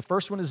 major ones. The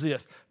first one is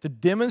this: to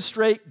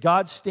demonstrate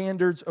God's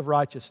standards of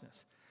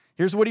righteousness.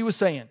 Here's what He was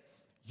saying.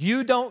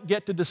 You don't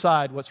get to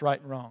decide what's right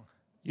and wrong.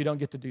 You don't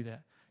get to do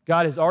that.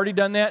 God has already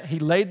done that. He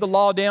laid the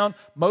law down.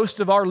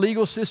 Most of our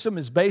legal system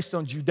is based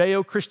on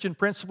Judeo-Christian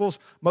principles,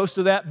 most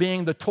of that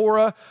being the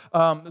Torah,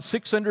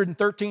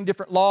 613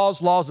 different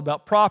laws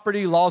about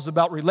property, laws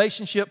about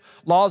relationship,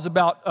 laws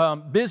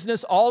about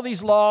business. All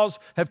these laws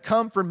have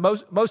come from,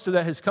 most of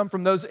that has come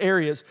from those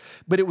areas,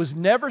 but it was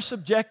never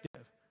subjective.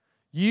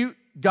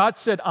 God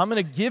said, I'm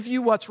going to give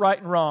you what's right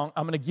and wrong.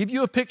 I'm going to give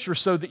you a picture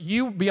so that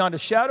you, beyond a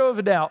shadow of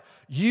a doubt,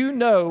 you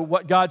know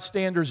what God's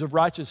standards of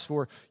righteousness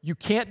for. You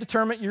can't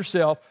determine it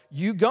yourself.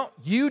 You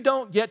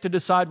don't get to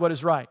decide what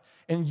is right.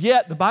 And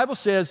yet, the Bible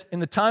says,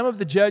 in the time of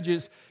the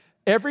judges,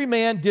 every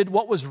man did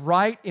what was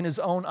right in his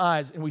own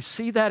eyes. And we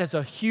see that as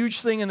a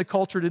huge thing in the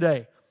culture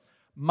today.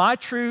 My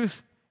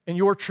truth and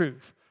your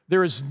truth.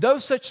 There is no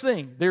such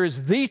thing. There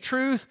is the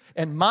truth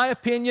and my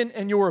opinion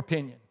and your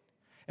opinion.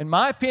 And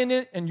my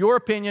opinion and your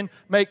opinion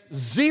make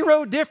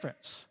zero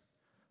difference.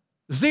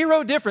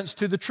 Zero difference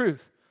to the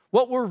truth.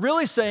 What we're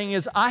really saying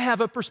is, I have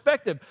a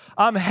perspective.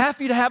 I'm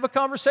happy to have a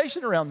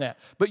conversation around that.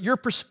 But your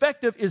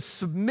perspective is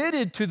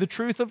submitted to the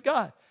truth of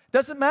God.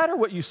 Doesn't matter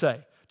what you say.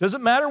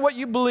 Doesn't matter what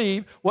you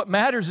believe. What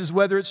matters is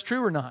whether it's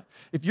true or not.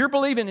 If you're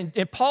believing,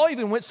 and Paul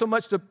even went so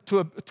much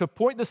to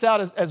point this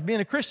out as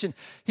being a Christian,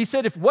 he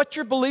said, if what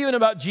you're believing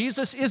about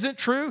Jesus isn't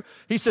true,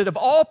 he said, of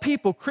all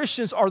people,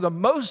 Christians are the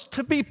most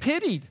to be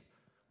pitied.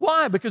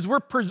 Why? Because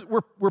we're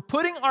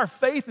putting our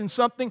faith in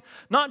something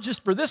not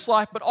just for this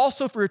life, but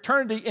also for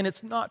eternity, and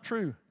it's not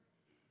true.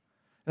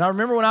 And I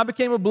remember when I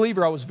became a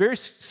believer, I was very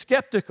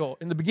skeptical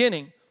in the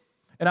beginning,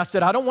 and I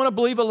said, I don't want to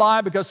believe a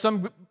lie because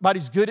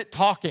somebody's good at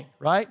talking,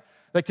 right?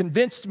 They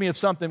convinced me of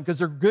something because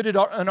they're good at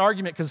an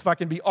argument, because if I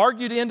can be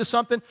argued into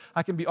something,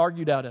 I can be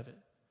argued out of it.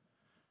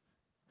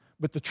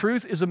 But the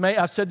truth is amazing.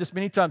 I've said this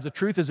many times. The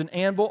truth is an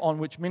anvil on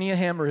which many a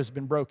hammer has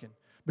been broken,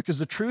 because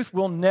the truth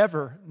will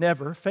never,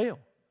 never fail.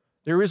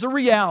 There is a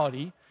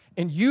reality,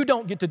 and you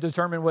don't get to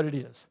determine what it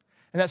is.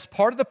 And that's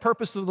part of the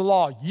purpose of the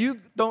law.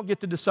 You don't get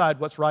to decide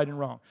what's right and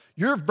wrong.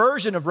 Your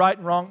version of right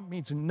and wrong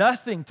means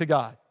nothing to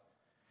God.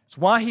 It's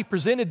why He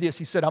presented this.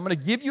 He said, I'm going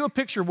to give you a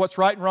picture of what's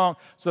right and wrong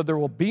so there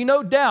will be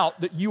no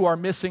doubt that you are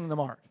missing the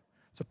mark.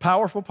 It's a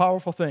powerful,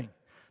 powerful thing.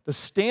 The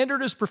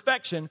standard is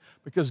perfection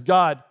because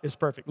God is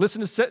perfect.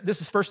 Listen to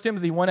this is 1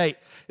 Timothy 1:8.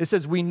 It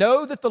says, we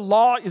know that the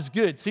law is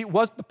good. See,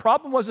 the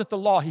problem wasn't the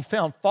law. He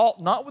found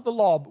fault not with the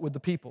law, but with the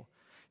people.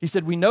 He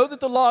said, we know that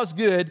the law is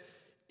good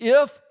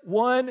if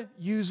one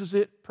uses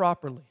it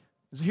properly.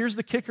 So here's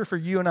the kicker for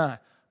you and I.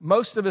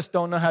 Most of us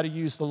don't know how to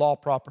use the law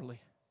properly.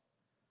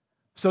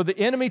 So the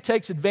enemy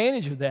takes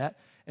advantage of that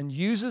and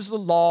uses the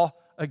law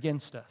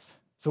against us.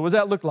 So what does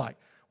that look like?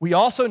 We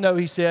also know,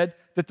 he said,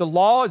 that the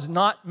law is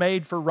not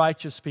made for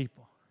righteous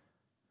people.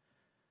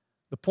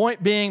 The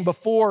point being,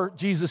 before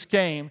Jesus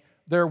came,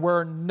 there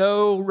were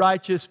no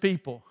righteous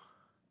people.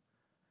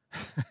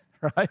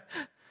 Right?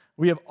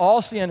 We have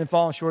all sinned and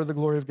fallen short of the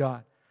glory of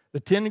God. The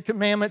Ten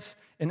Commandments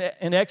in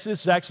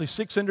Exodus is actually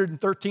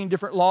 613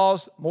 different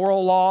laws,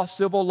 moral law,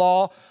 civil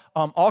law,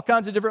 all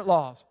kinds of different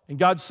laws. And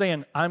God's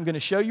saying, I'm going to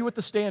show you what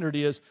the standard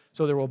is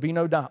so there will be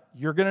no doubt.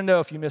 You're going to know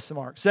if you miss the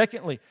mark.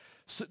 Secondly,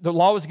 the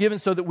law was given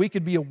so that we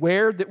could be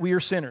aware that we are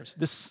sinners.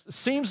 This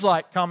seems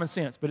like common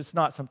sense, but it's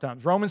not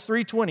sometimes. Romans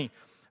 3:20,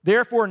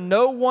 therefore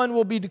no one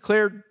will be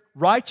declared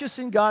righteous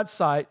in God's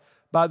sight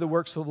by the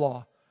works of the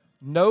law.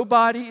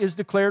 Nobody is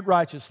declared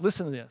righteous.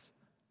 Listen to this.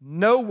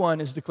 No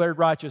one is declared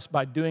righteous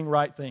by doing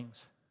right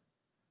things,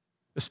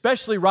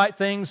 especially right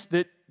things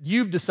that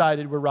you've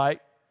decided were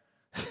right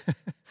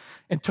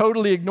and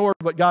totally ignored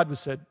what God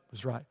said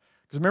was right.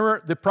 Because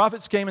remember, the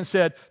prophets came and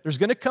said, there's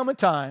going to come a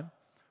time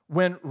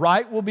when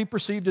right will be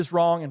perceived as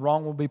wrong and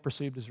wrong will be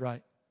perceived as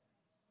right.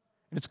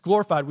 And it's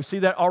glorified. We see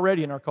that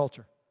already in our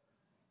culture,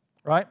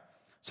 right?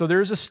 So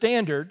there's a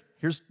standard.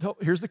 Here's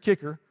the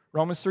kicker,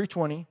 Romans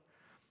 3:20.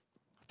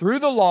 Through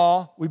the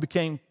law, we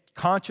became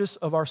conscious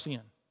of our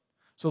sin.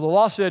 So the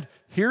law said,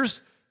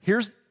 here's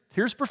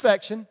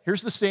perfection,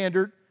 here's the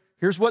standard,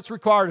 here's what's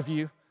required of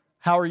you.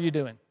 How are you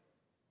doing?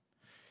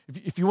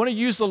 If you want to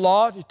use the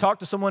law to talk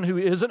to someone who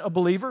isn't a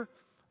believer,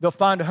 they'll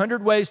find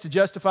 100 ways to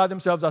justify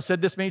themselves. I've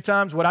said this many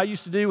times. What I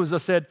used to do was I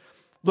said,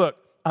 look,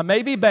 I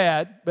may be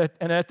bad,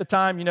 and at the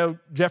time,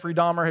 Jeffrey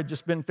Dahmer had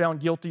just been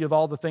found guilty of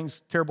all the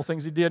terrible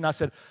things he did, and I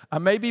said, I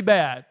may be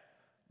bad,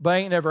 but I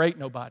ain't never ate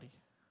nobody.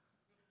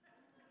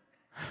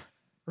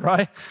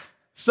 Right?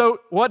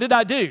 So what did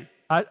I do?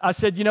 I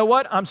said, you know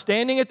what? I'm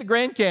standing at the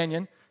Grand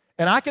Canyon,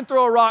 and I can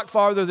throw a rock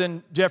farther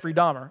than Jeffrey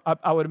Dahmer.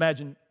 I would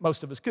imagine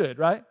most of us could,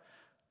 right?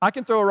 I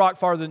can throw a rock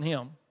farther than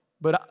him,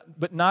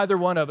 but neither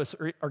one of us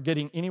are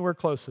getting anywhere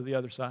close to the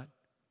other side.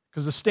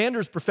 Because the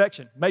standard is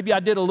perfection. Maybe I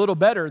did a little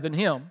better than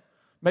him.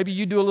 Maybe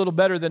you do a little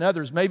better than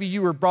others. Maybe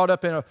you were brought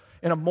up in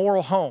a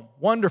moral home.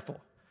 Wonderful.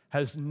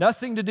 Has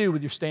nothing to do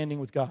with your standing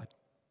with God.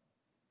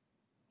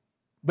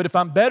 But if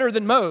I'm better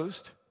than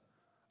most,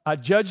 I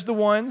judge the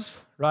ones,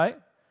 right?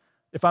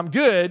 If I'm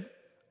good,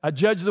 I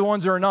judge the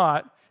ones that are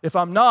not. If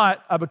I'm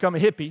not, I become a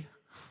hippie.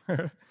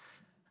 And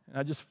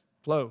I just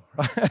flow,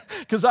 right?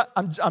 Because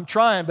I'm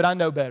trying, but I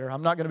know better.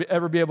 I'm not going to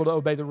ever be able to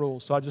obey the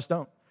rules, so I just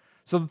don't.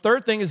 So the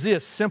third thing is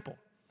this, simple.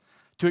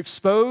 To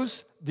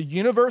expose the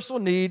universal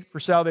need for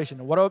salvation.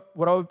 Now,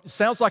 it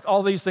sounds like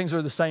all these things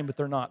are the same, but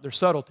they're not. They're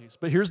subtleties.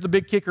 But here's the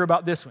big kicker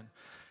about this one.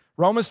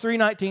 Romans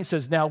 3:19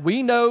 says, now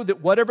we know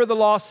that whatever the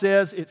law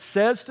says, it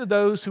says to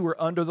those who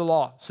are under the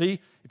law.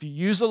 See, if you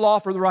use the law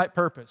for the right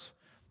purpose,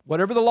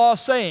 whatever the law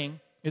is saying,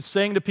 it's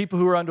saying to people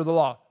who are under the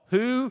law.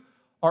 Who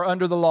are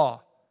under the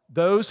law?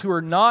 Those who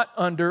are not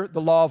under the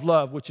law of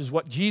love, which is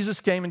what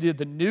Jesus came and did.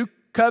 The new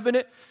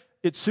covenant,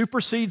 it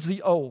supersedes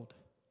the old.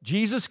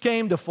 Jesus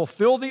came to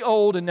fulfill the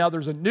old, and now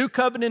there's a new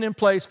covenant in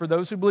place for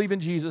those who believe in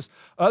Jesus.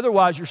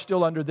 Otherwise, you're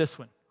still under this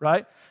one,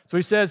 right? So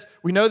he says,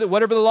 we know that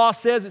whatever the law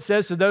says, it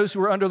says to those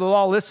who are under the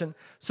law, listen,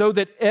 so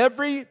that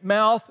every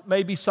mouth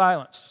may be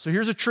silenced. So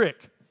here's a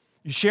trick.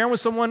 You sharing with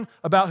someone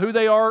about who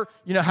they are,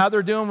 how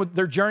they're doing with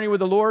their journey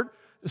with the Lord.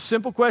 A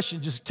simple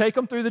question, just take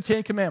them through the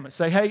Ten Commandments.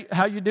 Say, hey,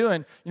 how you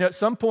doing? At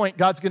some point,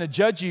 God's going to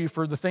judge you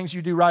for the things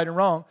you do right and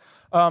wrong.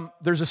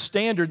 There's a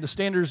standard. The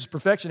standard is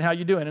perfection. How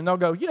you doing? And they'll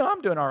go,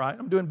 I'm doing all right.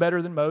 I'm doing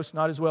better than most,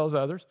 not as well as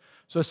others.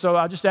 So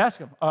I just ask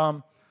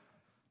them,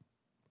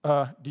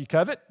 do you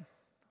covet?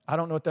 I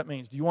don't know what that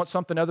means. Do you want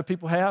something other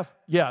people have?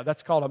 Yeah,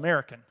 that's called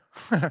American,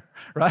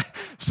 right?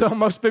 So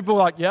most people are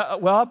like, yeah,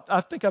 well,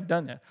 I think I've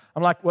done that.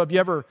 I'm like, well, have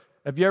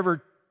you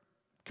ever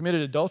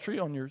committed adultery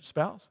on your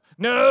spouse?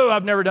 No,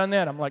 I've never done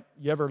that. I'm like,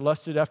 you ever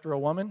lusted after a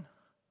woman?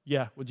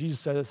 Yeah, well, Jesus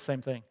said the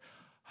same thing.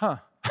 Huh.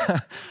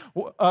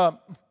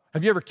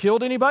 Have you ever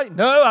killed anybody?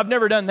 No, I've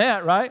never done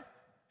that, right?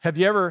 Have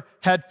you ever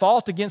had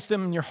fault against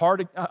them in your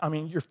heart?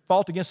 Your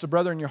fault against a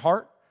brother in your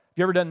heart? Have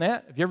you ever done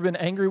that? Have you ever been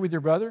angry with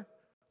your brother?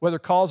 Whether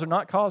cause or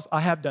not cause?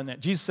 I have done that.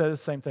 Jesus said the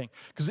same thing.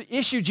 Because the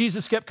issue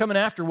Jesus kept coming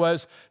after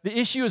was, the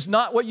issue is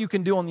not what you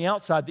can do on the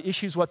outside. The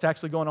issue is what's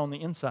actually going on the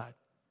inside.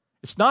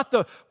 It's not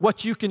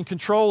what you can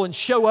control and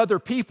show other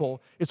people.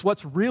 It's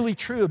what's really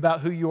true about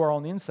who you are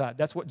on the inside.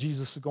 That's what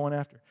Jesus is going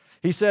after.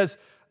 He says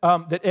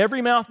that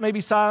every mouth may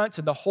be silenced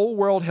and the whole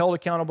world held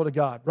accountable to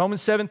God.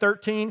 Romans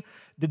 7:13,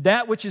 did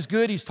that which is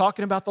good. He's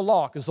talking about the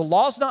law, because the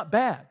law's not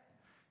bad.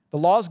 The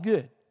law's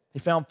good. He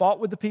found fault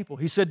with the people.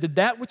 He said, did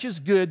that which is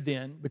good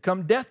then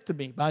become death to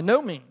me? By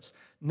no means.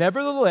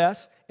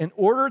 Nevertheless, in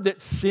order that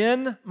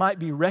sin might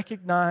be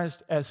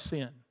recognized as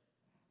sin,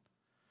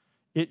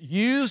 it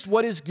used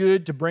what is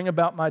good to bring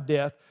about my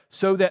death,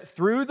 so that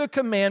through the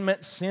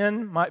commandment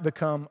sin might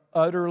become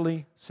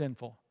utterly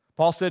sinful.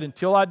 Paul said,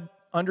 until I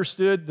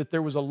understood that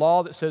there was a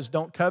law that says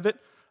don't covet,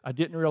 I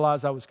didn't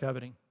realize I was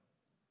coveting.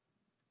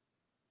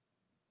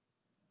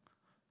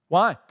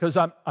 Why? Because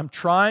I'm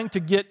trying to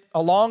get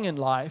along in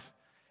life,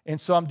 and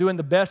so I'm doing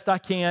the best I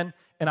can,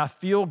 and I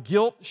feel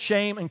guilt,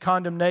 shame, and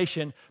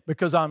condemnation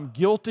because I'm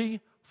guilty,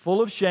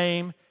 full of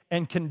shame,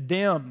 and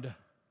condemned.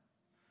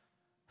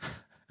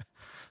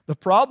 The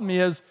problem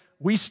is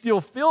we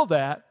still feel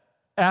that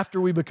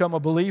after we become a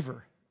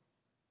believer.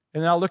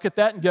 And I'll look at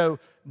that and go,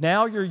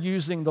 now you're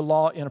using the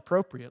law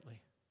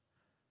inappropriately.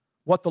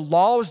 What the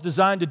law was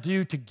designed to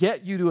do to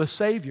get you to a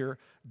Savior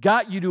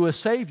got you to a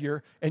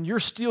Savior, and you're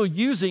still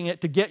using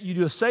it to get you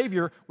to a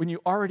Savior when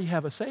you already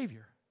have a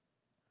Savior.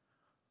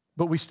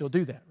 But we still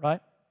do that,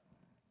 right?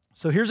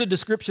 So here's a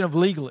description of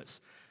legalists.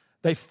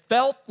 They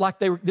felt like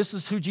this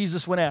is who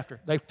Jesus went after.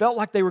 They felt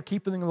like they were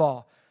keeping the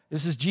law.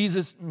 This is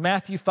Jesus,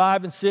 Matthew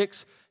 5 and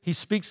 6.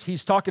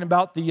 He's talking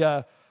about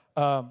the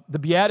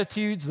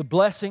Beatitudes, the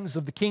blessings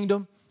of the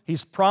kingdom.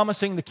 He's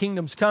promising the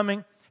kingdom's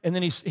coming. And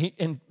then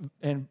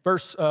in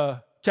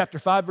chapter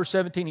 5, verse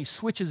 17, he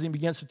switches and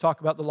begins to talk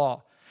about the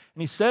law.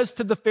 And he says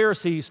to the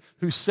Pharisees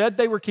who said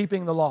they were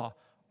keeping the law,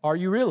 are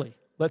you really?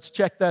 Let's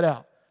check that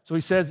out. So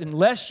he says,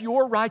 unless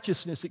your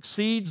righteousness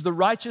exceeds the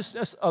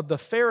righteousness of the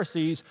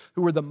Pharisees,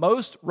 who were the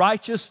most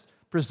righteous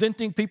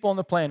presenting people on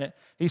the planet,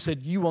 he said,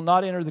 you will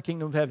not enter the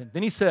kingdom of heaven.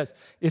 Then he says,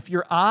 if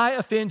your eye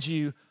offends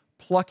you,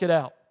 pluck it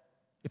out.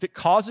 If it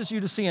causes you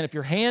to sin, if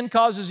your hand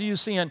causes you to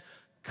sin,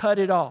 cut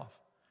it off.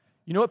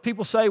 You know what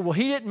people say? Well,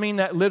 he didn't mean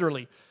that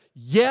literally.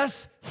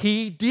 Yes,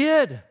 he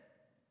did.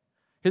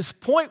 His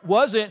point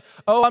wasn't,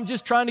 oh, I'm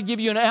just trying to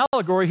give you an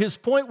allegory. His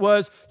point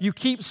was, you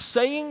keep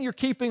saying you're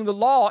keeping the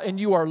law and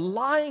you are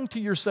lying to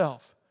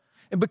yourself.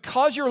 And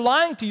because you're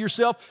lying to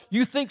yourself,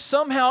 you think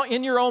somehow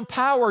in your own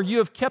power you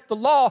have kept the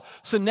law,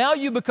 so now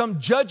you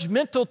become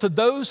judgmental to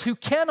those who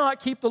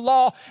cannot keep the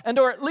law and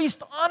are at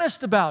least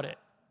honest about it.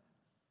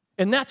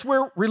 And that's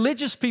where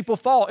religious people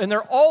fall, and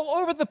they're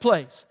all over the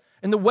place.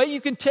 And the way you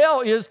can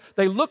tell is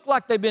they look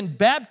like they've been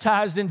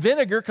baptized in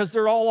vinegar because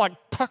they're all like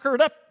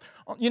puckered up.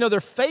 You know,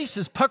 their face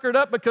is puckered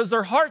up because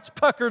their heart's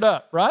puckered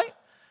up, right?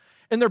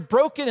 And they're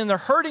broken and they're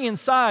hurting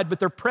inside,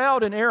 but they're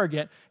proud and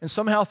arrogant and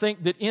somehow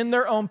think that in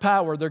their own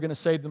power they're going to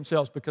save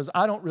themselves because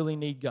I don't really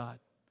need God.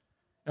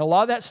 And a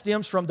lot of that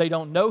stems from they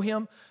don't know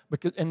Him,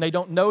 and they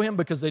don't know Him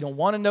because they don't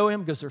want to know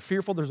Him because they're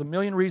fearful. There's a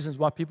million reasons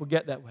why people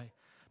get that way.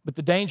 But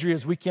the danger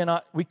is we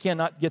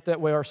cannot get that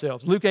way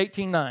ourselves. Luke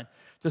 18:9.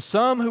 To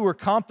some who were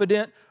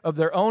confident of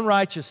their own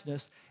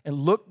righteousness and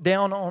looked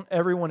down on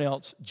everyone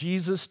else,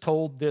 Jesus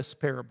told this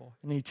parable.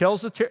 And he tells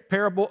the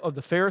parable of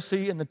the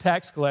Pharisee and the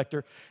tax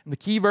collector. And the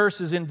key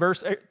verse is in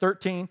verse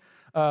 13,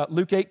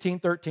 Luke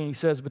 18:13. He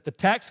says, but the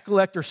tax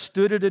collector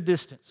stood at a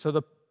distance. So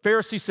the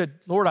Pharisee said,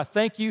 Lord, I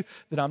thank you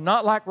that I'm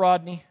not like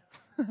Rodney.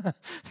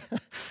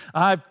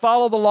 I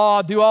follow the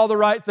law, do all the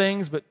right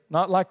things, but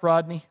not like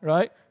Rodney,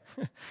 right?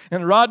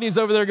 And Rodney's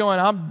over there going,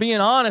 I'm being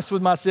honest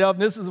with myself.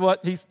 And this is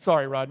what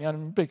sorry, Rodney, I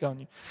didn't pick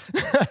on you.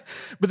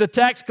 But the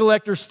tax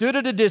collector stood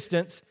at a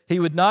distance. He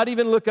would not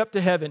even look up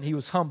to heaven. He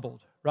was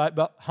humbled, right?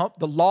 But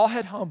the law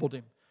had humbled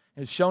him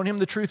and shown him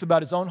the truth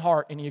about his own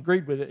heart, and he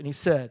agreed with it. And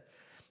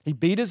he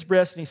beat his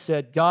breast and he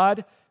said,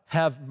 God,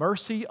 have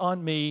mercy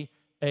on me,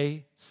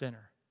 a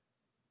sinner.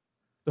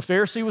 The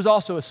Pharisee was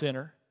also a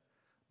sinner,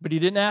 but he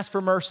didn't ask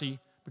for mercy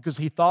because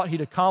he thought he'd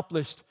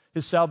accomplished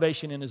his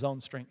salvation in his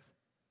own strength.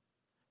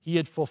 He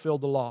had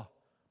fulfilled the law,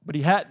 but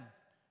he hadn't.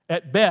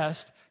 At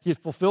best, he had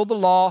fulfilled the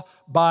law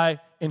by,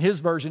 in his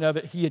version of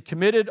it, he had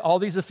committed all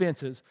these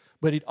offenses,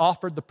 but he'd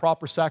offered the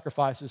proper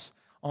sacrifices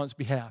on his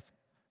behalf.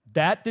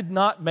 That did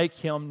not make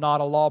him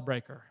not a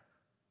lawbreaker.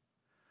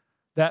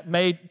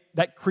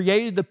 That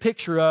created the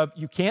picture of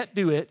you can't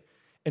do it,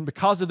 and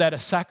because of that, a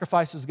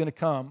sacrifice is going to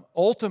come.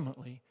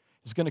 Ultimately,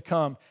 is going to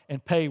come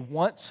and pay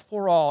once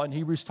for all. And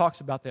Hebrews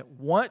talks about that.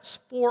 Once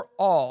for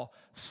all,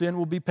 sin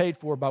will be paid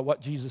for by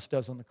what Jesus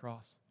does on the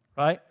cross.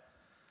 Right?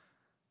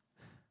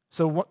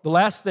 So the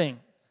last thing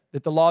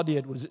that the law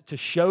did was to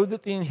show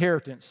that the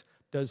inheritance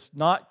does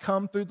not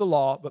come through the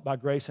law, but by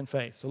grace and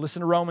faith. So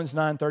listen to Romans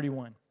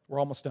 9:31. We're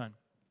almost done.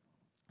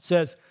 It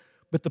says,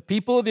 but the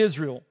people of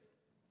Israel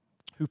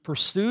who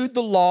pursued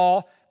the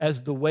law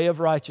as the way of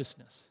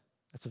righteousness,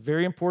 that's a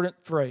very important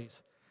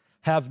phrase,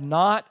 have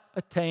not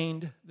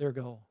attained their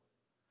goal.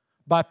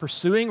 By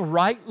pursuing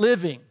right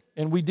living,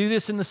 and we do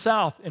this in the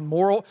South, and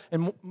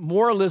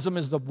moralism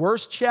is the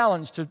worst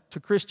challenge to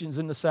Christians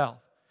in the South.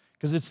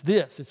 Because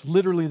it's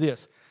literally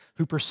this.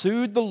 Who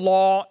pursued the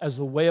law as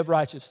the way of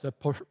righteousness,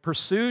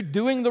 pursued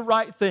doing the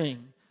right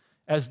thing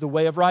as the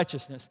way of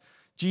righteousness.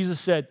 Jesus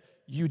said,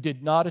 you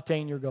did not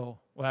attain your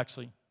goal. Well,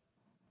 actually,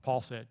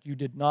 Paul said, you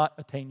did not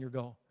attain your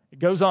goal. It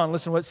goes on,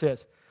 listen to what it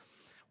says.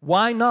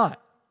 Why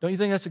not? Don't you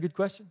think that's a good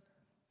question?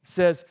 He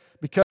says,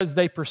 because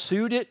they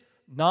pursued it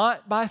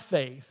not by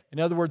faith, in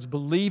other words,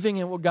 believing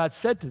in what God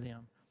said to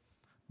them,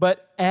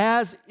 but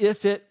as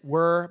if it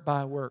were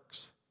by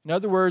works. In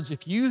other words,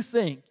 if you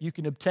think you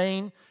can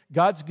obtain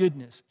God's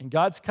goodness and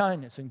God's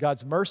kindness and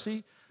God's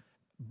mercy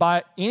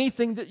by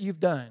anything that you've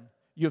done,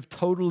 you have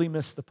totally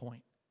missed the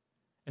point.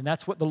 And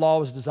that's what the law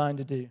was designed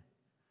to do.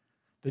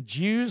 The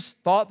Jews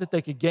thought that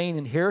they could gain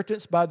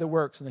inheritance by their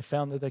works, and they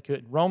found that they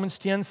couldn't. Romans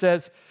 10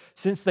 says,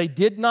 since they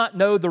did not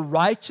know the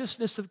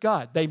righteousness of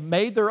God, they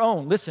made their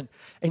own, listen,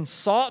 and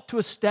sought to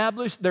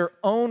establish their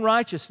own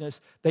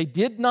righteousness, they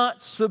did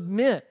not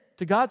submit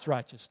to God's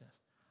righteousness.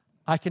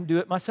 I can do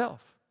it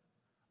myself.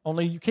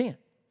 Only you can't.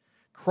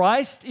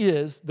 Christ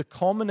is the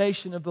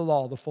culmination of the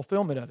law, the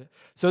fulfillment of it,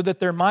 so that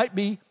there might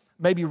be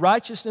maybe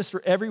righteousness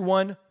for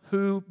everyone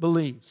who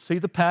believes. See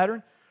the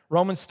pattern?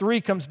 Romans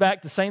 3 comes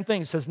back the same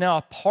thing. It says, now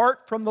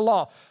apart from the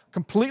law,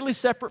 completely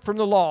separate from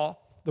the law,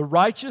 the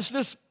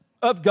righteousness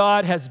of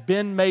God has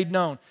been made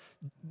known.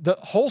 The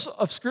whole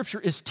of Scripture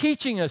is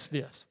teaching us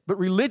this, but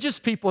religious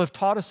people have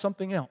taught us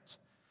something else.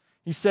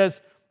 He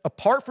says,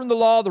 apart from the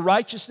law, the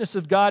righteousness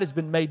of God has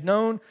been made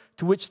known,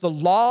 to which the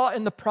law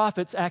and the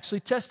prophets actually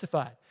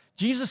testified.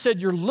 Jesus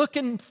said, you're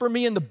looking for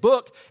me in the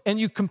book, and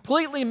you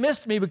completely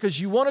missed me because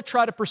you want to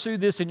try to pursue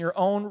this in your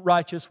own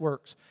righteous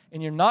works.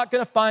 And you're not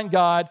going to find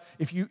God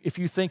if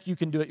you think you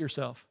can do it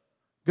yourself.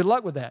 Good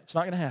luck with that. It's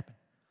not going to happen.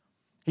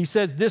 He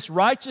says, this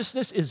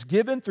righteousness is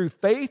given through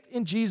faith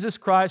in Jesus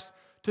Christ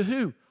to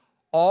who?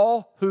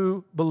 All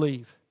who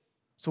believe.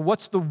 So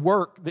what's the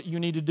work that you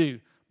need to do?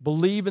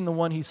 Believe in the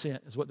one He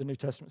sent, is what the New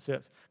Testament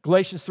says.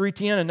 Galatians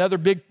 3:10, another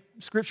big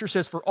scripture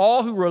says, for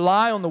all who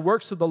rely on the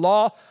works of the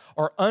law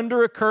are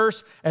under a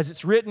curse, as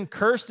it's written,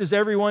 cursed is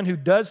everyone who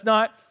does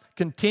not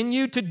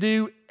continue to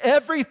do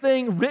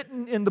everything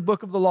written in the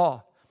book of the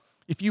law.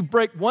 If you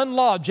break one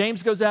law,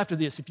 James goes after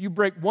this, if you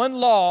break one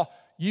law,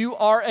 you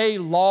are a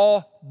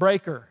law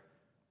breaker.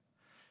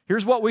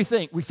 Here's what we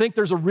think. We think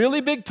there's a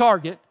really big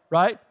target,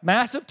 right?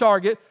 Massive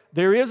target.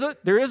 There is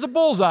a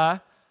bullseye.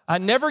 I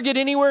never get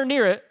anywhere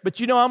near it, but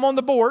I'm on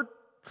the board,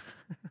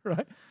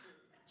 right?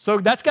 So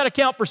that's got to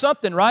count for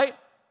something, right?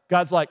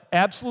 God's like,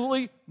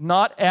 absolutely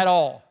not at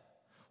all.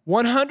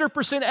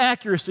 100%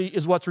 accuracy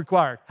is what's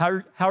required.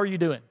 How are you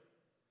doing?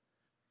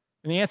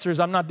 And the answer is,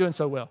 I'm not doing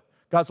so well.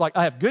 God's like,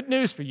 I have good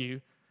news for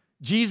you.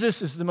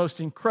 Jesus is the most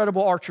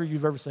incredible archer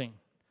you've ever seen.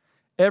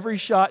 Every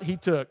shot He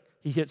took,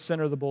 He hit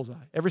center of the bullseye.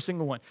 Every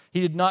single one. He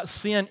did not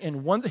sin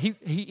in one.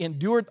 He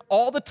endured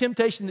all the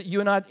temptation that you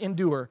and I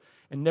endure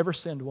and never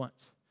sinned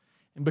once.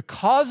 And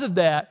because of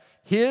that,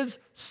 His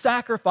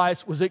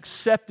sacrifice was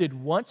accepted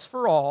once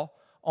for all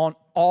on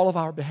all of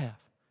our behalf.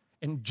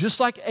 And just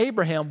like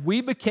Abraham,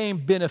 we became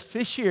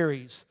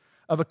beneficiaries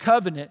of a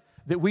covenant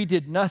that we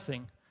did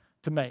nothing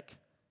to make.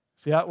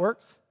 See how it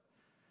works?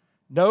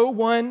 No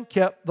one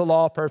kept the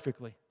law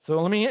perfectly.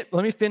 So let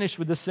me finish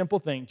with this simple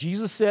thing.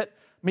 Jesus set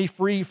me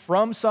free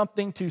from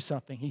something to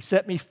something. He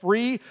set me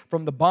free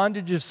from the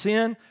bondage of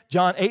sin.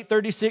 John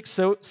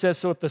 8:36 says,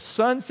 so if the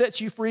Son sets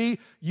you free,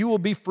 you will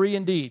be free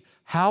indeed.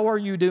 How are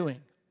you doing?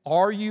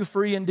 Are you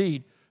free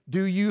indeed?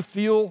 Do you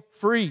feel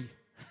free?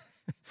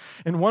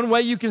 And one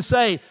way you can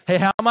say, hey,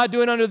 how am I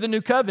doing under the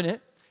new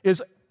covenant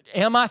is,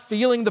 am I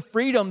feeling the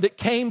freedom that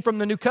came from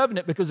the new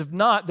covenant? Because if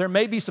not, there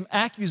may be some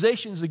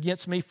accusations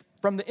against me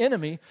from the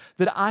enemy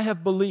that I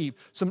have believed.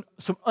 Some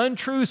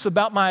untruths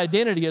about my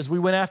identity as we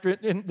went after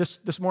it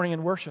this morning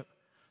in worship.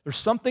 There's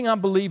something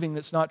I'm believing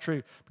that's not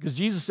true. Because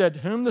Jesus said,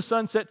 whom the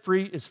Son set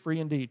free is free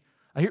indeed.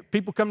 I hear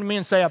people come to me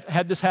and say, I've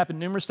had this happen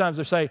numerous times.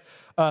 They say,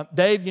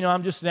 Dave,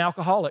 I'm just an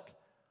alcoholic.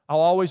 I'll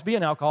always be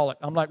an alcoholic.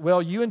 I'm like,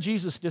 well, you and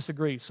Jesus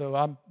disagree, so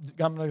I'm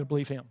not going to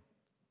believe Him.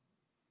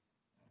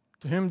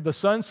 To whom the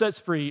Son sets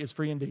free is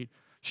free indeed.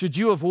 Should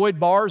you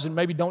avoid bars and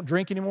maybe don't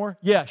drink anymore?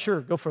 Yeah,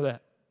 sure, go for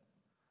that.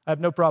 I have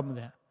no problem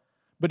with that.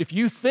 But if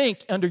you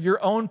think under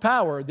your own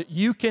power that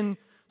you can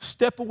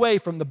step away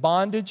from the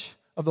bondage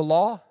of the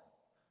law,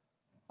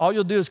 all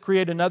you'll do is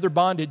create another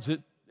bondage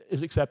that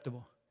is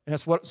acceptable. And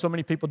that's what so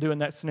many people do in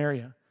that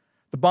scenario.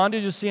 The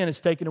bondage of sin is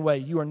taken away.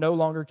 You are no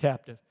longer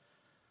captive.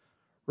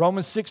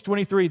 Romans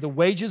 6:23, the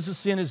wages of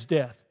sin is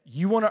death.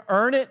 You want to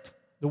earn it,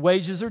 the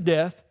wages are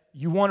death.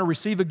 You want to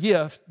receive a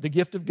gift, the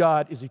gift of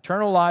God is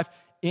eternal life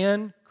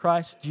in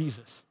Christ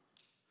Jesus.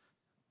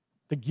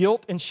 The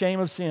guilt and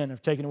shame of sin are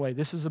taken away.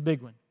 This is a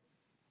big one.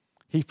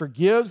 He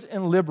forgives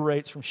and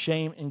liberates from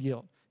shame and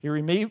guilt. He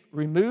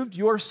removed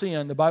your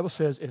sin, the Bible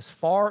says, as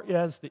far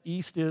as the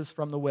east is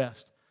from the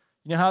west.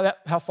 You know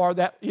how far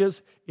that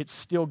is? It's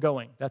still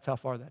going. That's how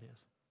far that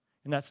is.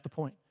 And that's the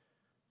point.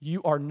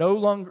 You are no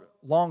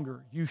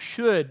longer, you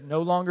should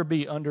no longer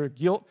be under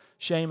guilt,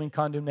 shame, and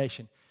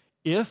condemnation.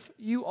 If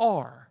you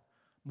are,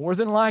 more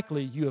than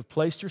likely you have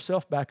placed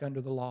yourself back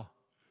under the law.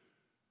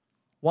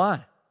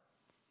 Why?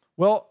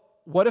 Well,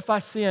 what if I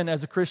sin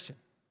as a Christian?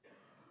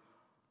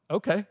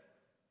 Okay.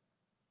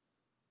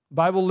 The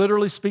Bible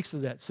literally speaks to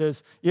that. It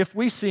says, if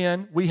we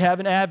sin, we have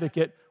an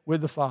advocate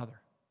with the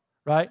Father,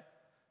 right?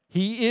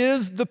 He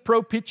is the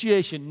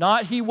propitiation.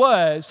 Not he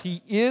was,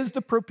 he is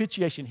the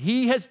propitiation.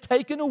 He has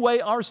taken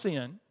away our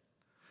sin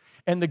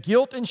and the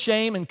guilt and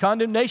shame and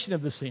condemnation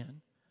of the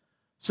sin.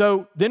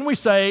 So then we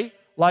say,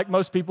 like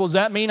most people, does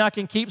that mean I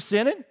can keep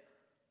sinning?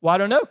 Well, I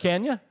don't know,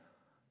 can you?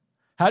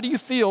 How do you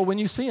feel when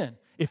you sin?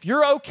 If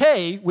you're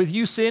okay with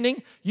you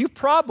sinning, you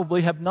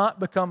probably have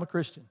not become a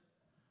Christian.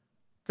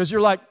 Because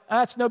you're like,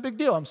 it's no big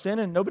deal. I'm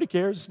sinning. Nobody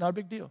cares. It's not a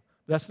big deal.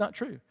 That's not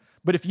true.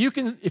 But if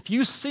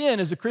you sin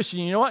as a Christian,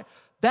 you know what?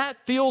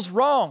 That feels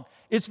wrong.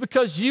 It's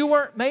because you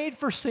weren't made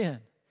for sin.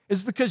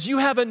 It's because you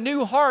have a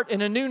new heart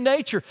and a new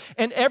nature.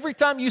 And every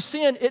time you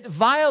sin, it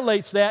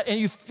violates that, and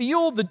you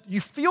feel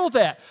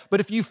that. But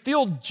if you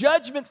feel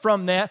judgment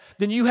from that,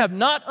 then you have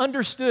not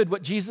understood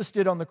what Jesus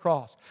did on the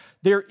cross.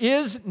 There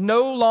is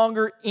no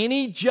longer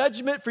any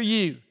judgment for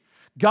you.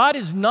 God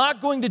is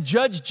not going to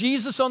judge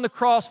Jesus on the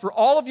cross for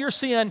all of your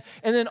sin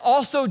and then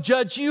also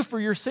judge you for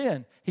your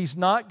sin. He's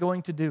not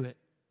going to do it.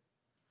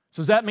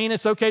 So does that mean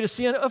it's okay to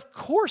sin? Of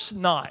course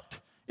not.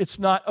 It's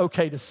not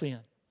okay to sin.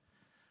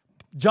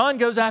 John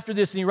goes after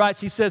this and he writes,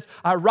 he says,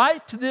 I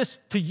write this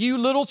to you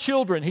little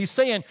children. He's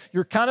saying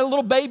you're kind of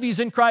little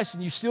babies in Christ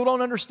and you still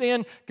don't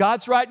understand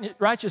God's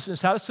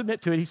righteousness, how to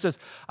submit to it. He says,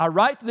 I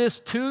write this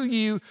to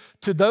you,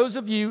 to those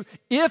of you,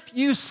 if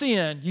you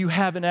sin, you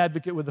have an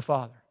advocate with the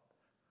Father.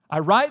 I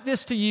write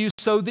this to you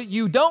so that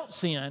you don't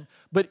sin,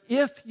 but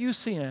if you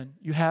sin,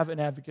 you have an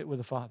advocate with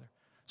the Father.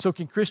 So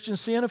can Christians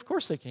sin? Of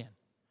course they can.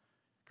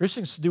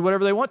 Christians do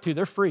whatever they want to.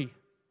 They're free.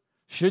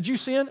 Should you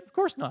sin? Of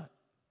course not.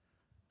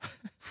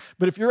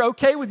 But if you're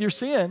okay with your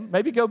sin,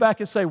 maybe go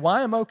back and say,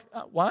 why am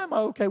I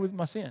okay with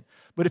my sin?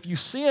 But if you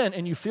sin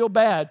and you feel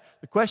bad,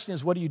 the question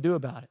is, what do you do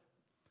about it?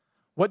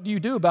 What do you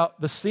do about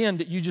the sin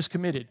that you just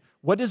committed?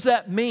 What does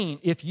that mean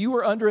if you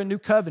are under a new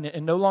covenant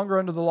and no longer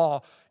under the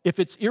law? If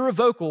it's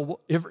irrevocable,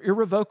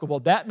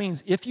 that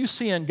means if you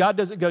sin, God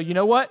doesn't go, you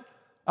know what?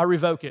 I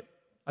revoke it.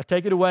 I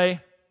take it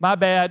away. My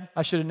bad.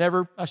 I should have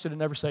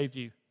never saved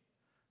you.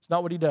 It's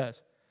not what he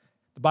does.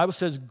 The Bible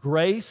says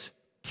grace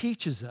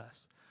teaches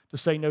us to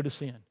say no to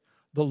sin.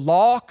 The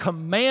law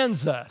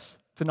commands us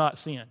to not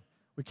sin.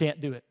 We can't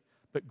do it.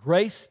 But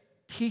grace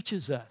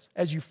teaches us.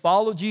 As you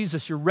follow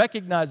Jesus, you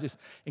recognize this,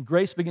 and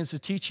grace begins to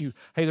teach you,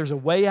 hey, there's a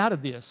way out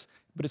of this,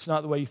 but it's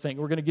not the way you think.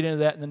 We're going to get into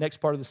that in the next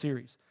part of the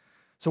series.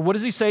 So what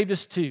has he saved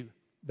us to?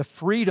 The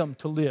freedom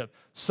to live.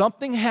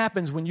 Something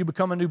happens when you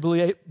become a new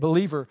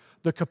believer.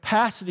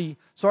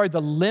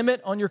 The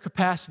limit on your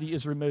capacity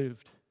is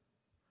removed.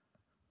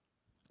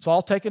 It's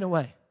all taken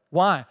away.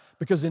 Why?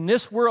 Because in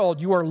this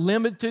world, you are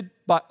limited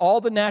by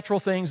all the natural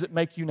things that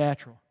make you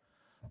natural.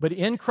 But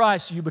in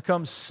Christ, you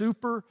become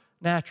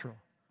supernatural.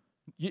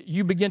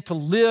 You begin to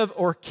live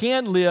or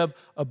can live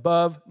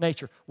above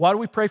nature. Why do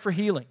we pray for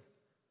healing?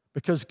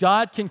 Because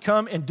God can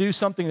come and do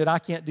something that I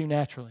can't do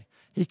naturally.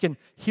 He can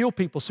heal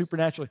people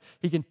supernaturally.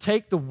 He can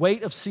take the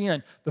weight of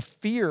sin, the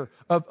fear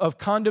of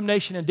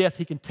condemnation and death.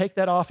 He can take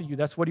that off of you.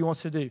 That's what he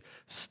wants to do.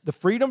 The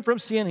freedom from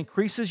sin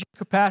increases your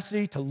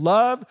capacity to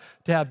love,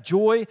 to have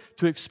joy,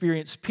 to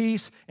experience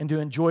peace, and to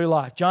enjoy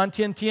life. John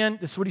 10:10,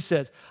 this is what he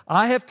says.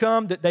 I have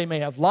come that they may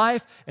have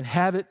life and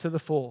have it to the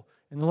full.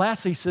 And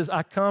lastly, he says,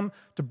 I come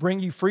to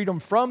bring you freedom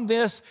from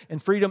this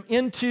and freedom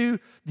into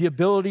the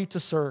ability to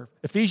serve.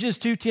 Ephesians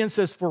 2:10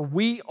 says, for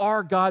we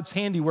are God's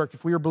handiwork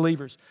if we are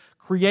believers,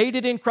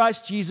 created in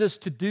Christ Jesus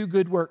to do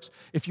good works.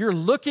 If you're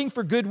looking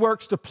for good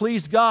works to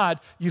please God,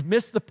 you've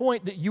missed the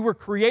point that you were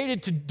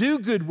created to do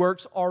good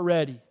works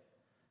already.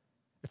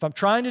 If I'm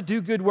trying to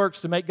do good works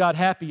to make God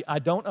happy, I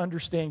don't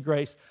understand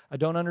grace. I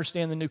don't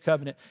understand the new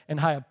covenant. And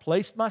I have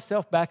placed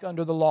myself back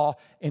under the law,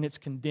 and it's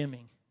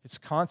condemning. It's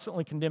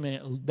constantly condemning.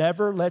 It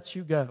never lets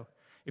you go.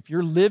 If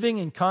you're living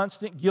in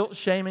constant guilt,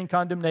 shame, and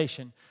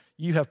condemnation,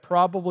 you have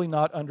probably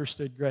not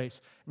understood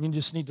grace. And you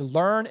just need to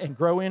learn and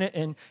grow in it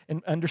and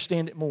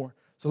understand it more.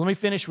 So let me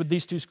finish with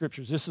these two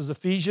scriptures. This is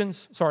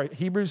Hebrews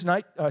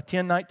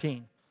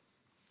 10:19.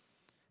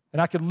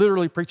 And I could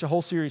literally preach a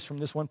whole series from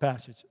this one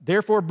passage.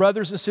 Therefore,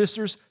 brothers and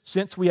sisters,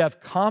 since we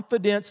have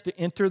confidence to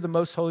enter the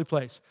most holy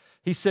place.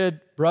 He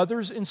said,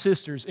 brothers and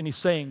sisters, and he's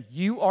saying,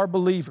 you are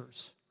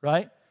believers,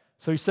 right?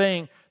 So he's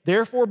saying,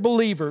 therefore,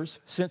 believers,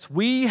 since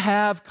we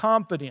have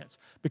confidence,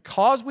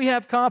 because we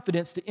have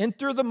confidence to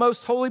enter the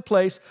most holy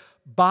place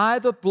by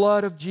the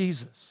blood of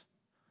Jesus,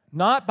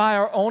 not by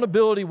our own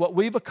ability, what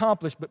we've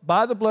accomplished, but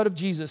by the blood of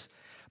Jesus,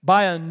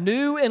 by a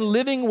new and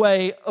living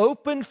way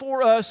opened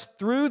for us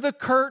through the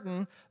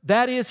curtain,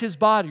 that is his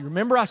body.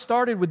 Remember, I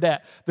started with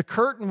that. The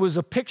curtain was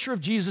a picture of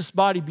Jesus'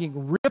 body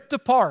being ripped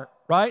apart,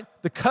 right?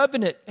 The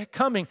covenant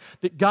coming,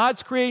 that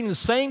God's creating the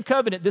same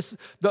covenant.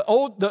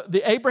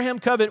 The Abraham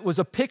covenant was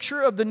a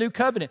picture of the new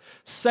covenant.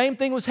 Same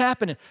thing was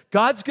happening.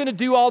 God's going to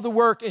do all the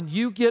work, and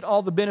you get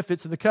all the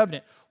benefits of the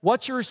covenant.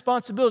 What's your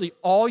responsibility?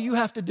 All you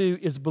have to do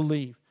is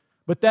believe.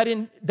 But that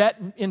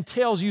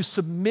entails you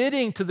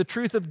submitting to the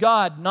truth of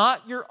God,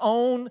 not your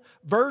own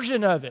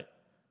version of it.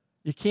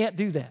 You can't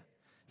do that.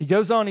 He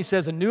goes on, he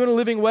says, a new and a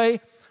living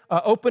way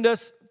opened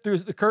us through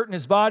the curtain,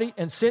 his body,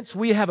 and since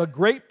we have a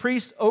great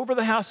priest over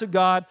the house of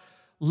God,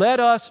 let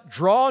us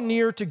draw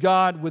near to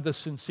God with a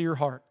sincere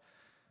heart.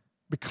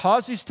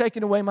 Because He's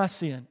taken away my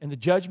sin and the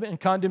judgment and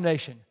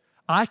condemnation,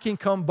 I can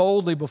come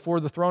boldly before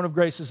the throne of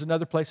grace, is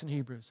another place in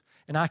Hebrews,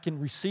 and I can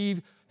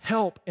receive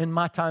help in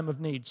my time of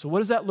need. So what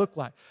does that look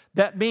like?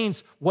 That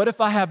means, what if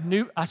I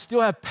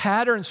still have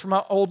patterns from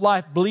my old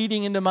life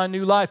bleeding into my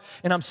new life,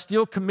 and I'm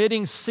still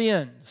committing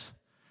sins?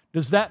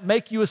 Does that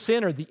make you a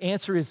sinner? The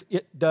answer is,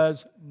 it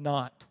does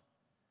not.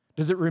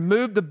 Does it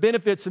remove the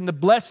benefits and the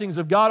blessings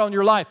of God on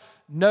your life?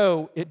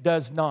 No, it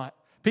does not.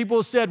 People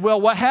have said,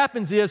 well, what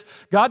happens is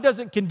God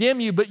doesn't condemn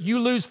you, but you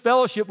lose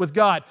fellowship with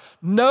God.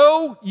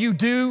 No, you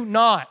do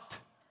not.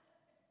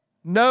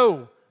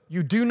 No,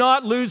 you do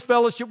not lose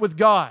fellowship with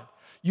God.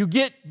 You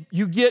get,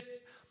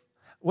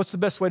 what's the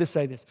best way to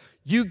say this?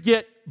 You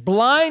get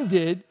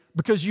blinded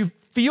because you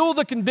feel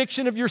the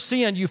conviction of your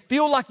sin. You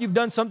feel like you've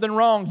done something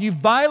wrong. You've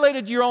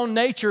violated your own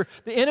nature.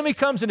 The enemy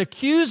comes and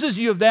accuses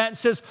you of that and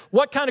says,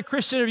 what kind of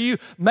Christian are you?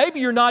 Maybe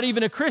you're not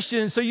even a Christian.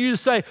 And so you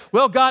just say,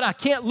 well, God, I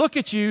can't look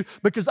at you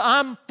because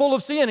I'm full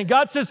of sin. And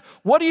God says,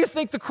 what do you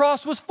think the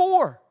cross was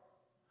for?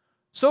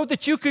 So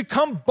that you could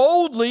come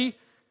boldly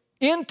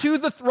into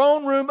the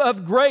throne room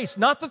of grace,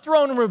 not the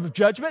throne room of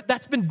judgment.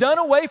 That's been done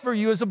away for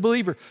you as a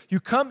believer.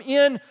 You come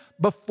in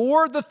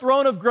before the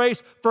throne of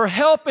grace for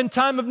help in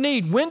time of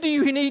need. When do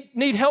you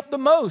need help the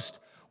most?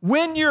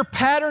 When your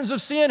patterns of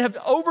sin have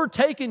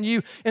overtaken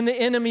you and the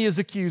enemy is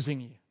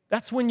accusing you.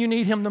 That's when you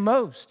need Him the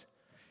most.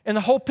 And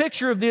the whole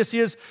picture of this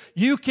is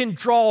you can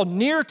draw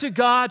near to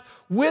God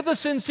with a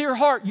sincere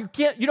heart. You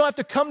don't have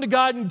to come to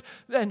God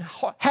and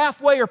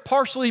halfway or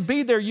partially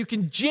be there. You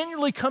can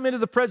genuinely come into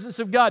the presence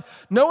of God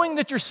knowing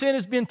that your sin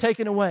has been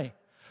taken away.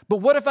 But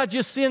what if I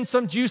just sin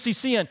some juicy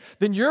sin?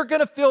 Then you're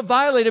going to feel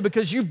violated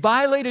because you've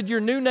violated your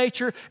new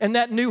nature and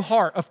that new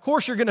heart. Of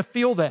course you're going to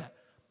feel that.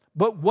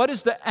 But what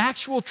is the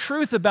actual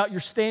truth about your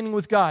standing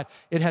with God?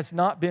 It has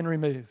not been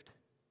removed.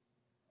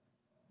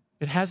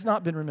 It has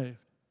not been removed.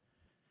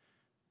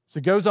 So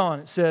it goes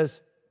on, it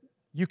says,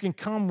 you can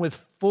come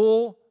with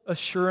full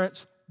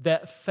assurance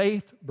that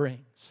faith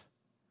brings.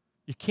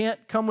 You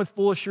can't come with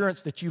full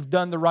assurance that you've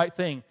done the right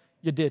thing.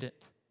 You didn't.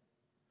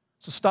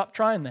 So stop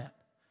trying that.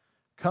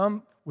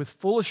 Come with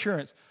full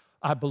assurance.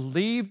 I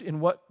believed in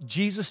what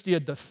Jesus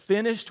did. The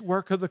finished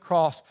work of the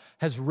cross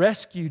has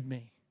rescued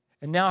me.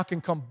 And now I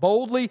can come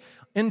boldly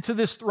into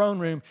this throne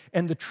room,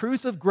 and the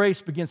truth of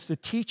grace begins to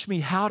teach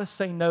me how to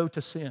say no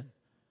to sin.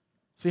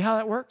 See how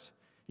that works?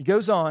 He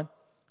goes on.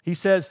 He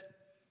says,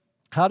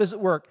 how does it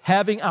work?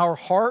 Having our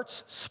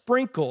hearts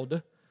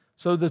sprinkled.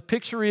 So the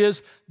picture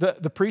is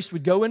the priest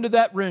would go into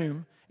that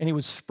room and he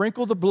would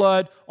sprinkle the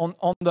blood on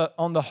the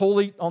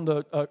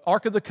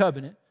Ark of the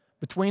Covenant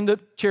between the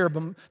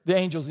cherubim, the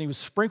angels, and he would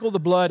sprinkle the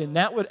blood, and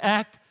that would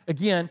act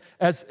again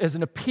as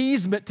an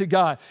appeasement to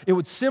God. It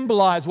would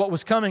symbolize what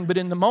was coming, but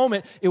in the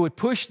moment, it would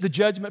push the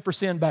judgment for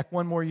sin back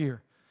one more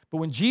year. But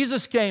when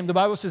Jesus came, the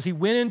Bible says He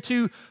went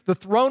into the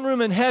throne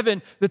room in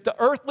heaven that the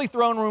earthly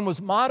throne room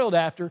was modeled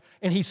after,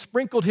 and He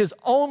sprinkled His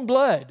own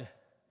blood,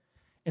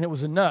 and it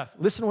was enough.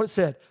 Listen to what it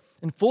said.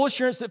 In full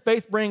assurance that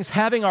faith brings,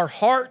 having our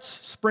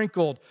hearts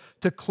sprinkled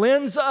to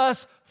cleanse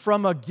us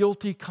from a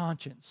guilty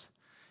conscience.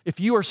 If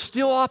you are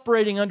still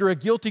operating under a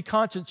guilty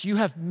conscience, you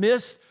have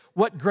missed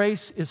what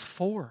grace is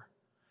for.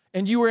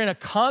 And you are in a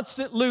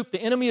constant loop.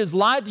 The enemy has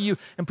lied to you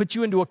and put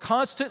you into a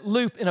constant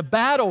loop in a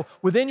battle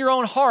within your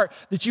own heart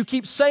that you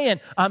keep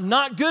saying, I'm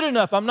not good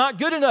enough, I'm not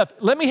good enough.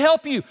 Let me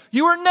help you.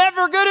 You are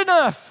never good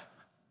enough.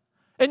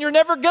 And you're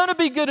never going to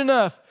be good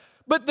enough.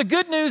 But the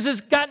good news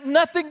has got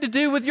nothing to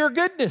do with your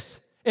goodness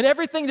and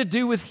everything to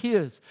do with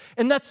His.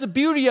 And that's the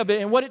beauty of it.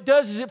 And what it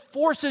does is it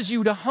forces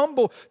you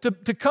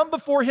to come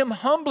before Him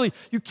humbly.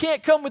 You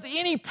can't come with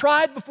any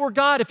pride before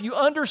God if you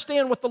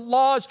understand what the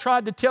law has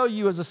tried to tell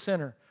you as a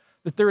sinner.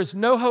 That there is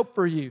no hope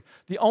for you.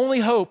 The only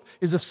hope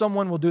is if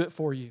someone will do it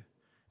for you.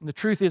 And the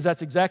truth is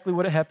that's exactly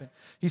what happened.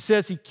 He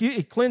says He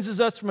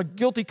cleanses us from a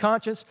guilty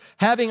conscience,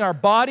 having our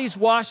bodies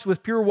washed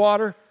with pure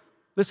water.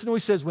 Listen to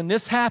what He says. When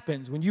this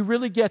happens, when you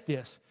really get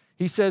this,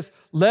 He says,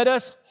 let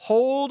us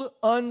hold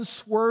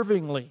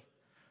unswervingly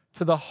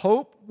to the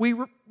hope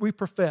we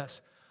profess.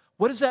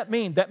 What does that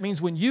mean? That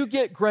means when you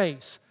get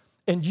grace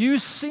and you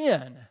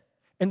sin,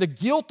 and the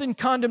guilt and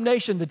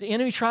condemnation that the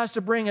enemy tries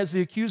to bring as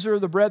the accuser of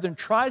the brethren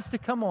tries to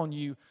come on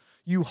you,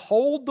 you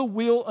hold the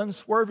wheel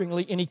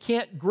unswervingly, and he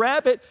can't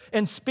grab it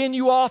and spin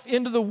you off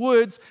into the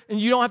woods,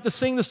 and you don't have to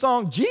sing the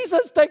song,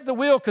 Jesus, take the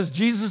wheel, because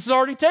Jesus has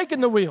already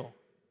taken the wheel.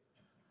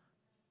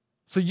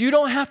 So you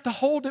don't have to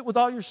hold it with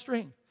all your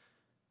strength.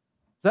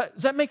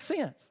 Does that make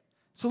sense?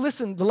 So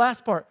listen, the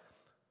last part.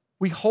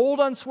 We hold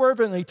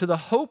unswervingly to the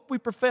hope we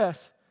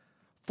profess,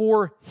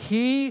 for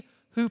He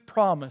who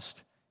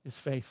promised is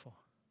faithful.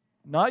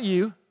 Not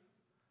you.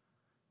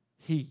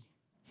 He.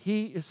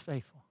 He is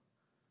faithful.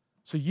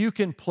 So you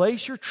can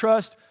place your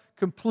trust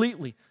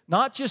completely,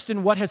 not just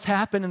in what has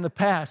happened in the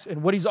past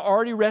and what He's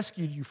already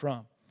rescued you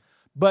from,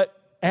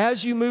 but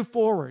as you move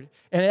forward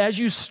and as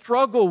you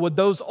struggle with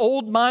those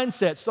old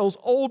mindsets, those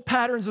old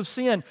patterns of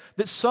sin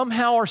that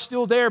somehow are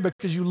still there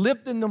because you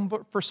lived in them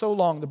for so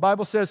long, the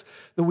Bible says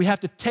that we have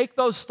to take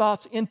those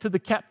thoughts into the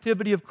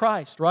captivity of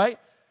Christ, right?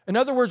 In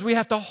other words, we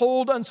have to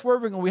hold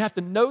unswerving, and we have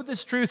to know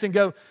this truth and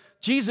go,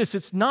 Jesus,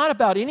 it's not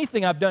about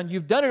anything I've done.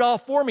 You've done it all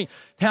for me.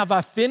 Have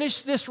I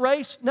finished this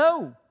race?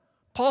 No.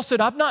 Paul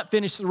said, I've not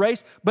finished the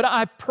race, but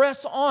I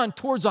press on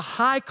towards a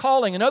high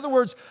calling. In other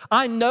words,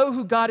 I know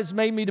who God has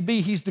made me to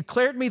be. He's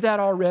declared me that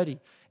already.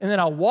 And then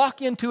I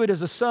walk into it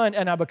as a son,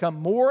 and I become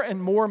more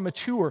and more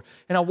mature,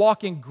 and I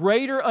walk in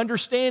greater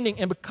understanding.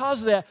 And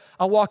because of that,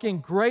 I walk in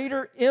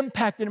greater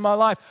impact in my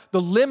life.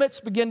 The limits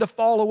begin to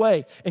fall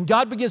away, and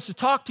God begins to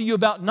talk to you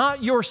about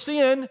not your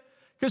sin,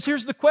 because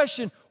here's the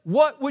question: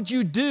 what would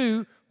you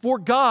do for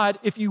God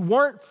if you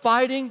weren't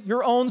fighting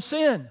your own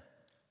sin?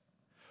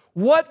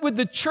 What would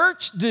the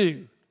church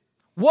do?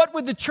 What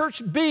would the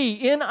church be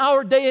in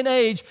our day and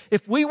age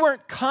if we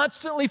weren't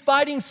constantly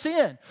fighting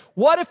sin?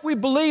 What if we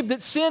believed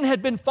that sin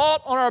had been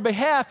fought on our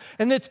behalf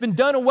and that it's been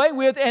done away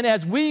with, and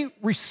as we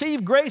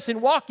receive grace and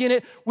walk in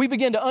it, we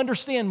begin to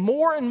understand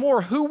more and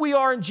more who we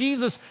are in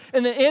Jesus,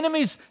 and the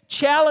enemy's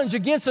challenge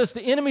against us,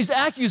 the enemy's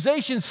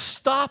accusations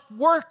stop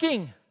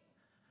working?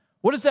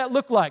 What does that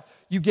look like?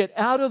 You get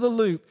out of the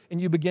loop and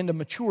you begin to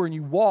mature, and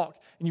you walk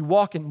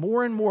in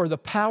more and more the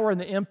power and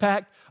the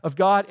impact of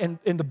God. And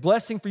the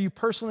blessing for you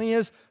personally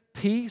is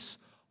peace,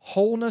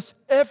 wholeness.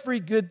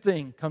 Every good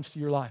thing comes to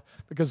your life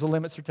because the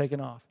limits are taken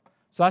off.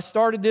 So I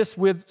started this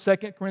with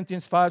 2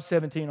 Corinthians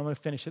 5:17. I'm going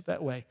to finish it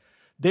that way.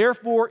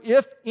 Therefore,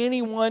 if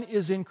anyone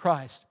is in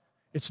Christ,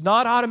 it's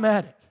not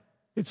automatic.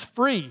 It's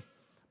free,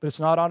 but it's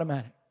not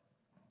automatic.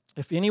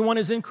 If anyone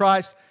is in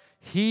Christ,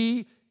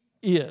 he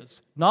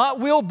is, not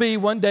will be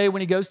one day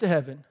when he goes to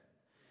heaven.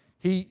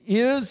 He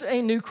is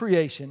a new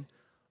creation.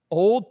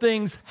 Old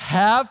things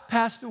have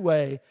passed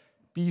away.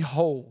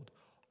 Behold,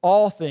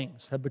 all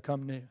things have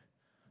become new.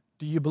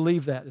 Do you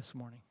believe that this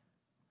morning?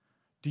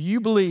 Do you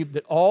believe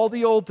that all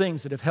the old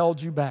things that have held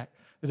you back,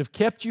 that have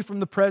kept you from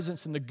the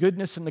presence and the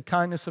goodness and the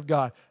kindness of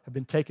God, have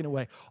been taken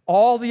away?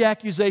 All the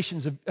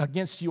accusations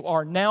against you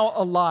are now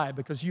a lie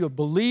because you have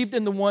believed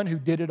in the one who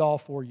did it all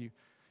for you.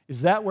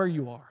 Is that where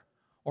you are?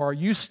 Or are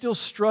you still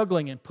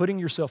struggling and putting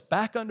yourself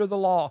back under the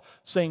law,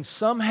 saying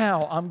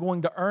somehow I'm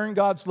going to earn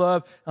God's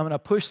love, I'm going to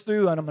push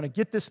through, and I'm going to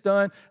get this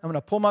done, I'm going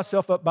to pull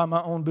myself up by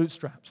my own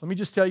bootstraps? Let me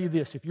just tell you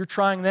this. If you're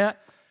trying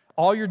that,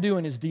 all you're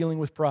doing is dealing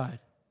with pride.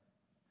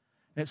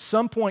 And at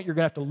some point, you're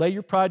going to have to lay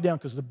your pride down,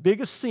 because the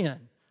biggest sin,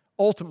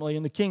 ultimately,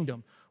 in the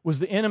kingdom was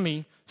the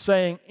enemy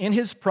saying, in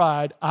his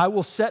pride, I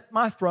will set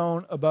my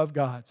throne above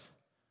God's.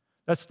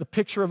 That's the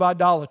picture of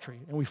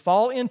idolatry. And we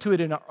fall into it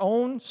in our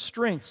own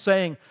strength,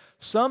 saying,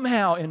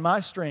 somehow in my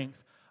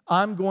strength,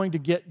 I'm going to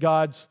get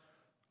God's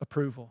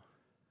approval.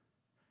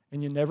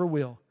 And you never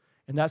will.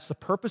 And that's the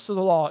purpose of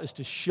the law, is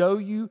to show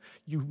you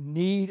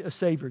need a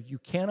Savior. You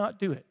cannot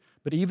do it.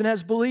 But even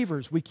as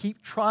believers, we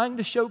keep trying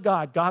to show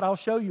God, I'll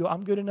show you,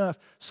 I'm good enough.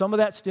 Some of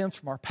that stems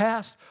from our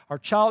past, our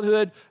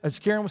childhood. As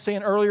Karen was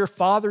saying earlier,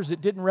 fathers that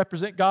didn't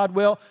represent God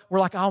well, we're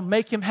like, I'll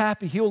make him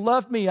happy. He'll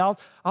love me. I'll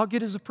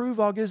get his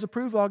approval. I'll get his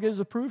approval. I'll get his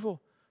approval.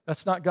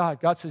 That's not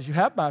God. God says, you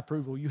have my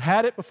approval. You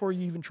had it before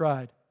you even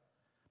tried.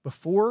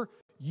 While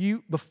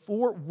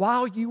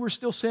you were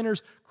still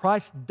sinners,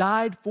 Christ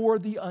died for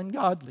the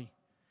ungodly.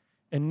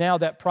 And now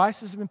that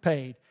price has been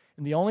paid.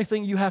 And the only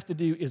thing you have to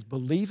do is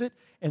believe it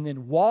and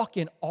then walk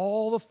in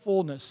all the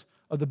fullness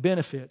of the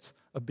benefits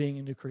of being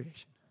a new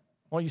creation.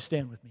 Why don't you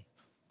stand with me?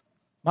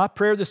 My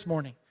prayer this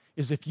morning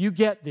is, if you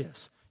get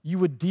this, you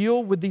would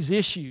deal with these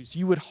issues.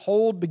 You would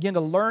begin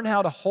to learn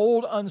how to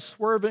hold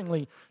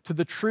unswervingly to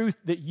the truth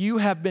that you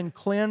have been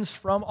cleansed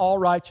from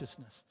all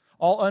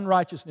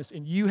unrighteousness,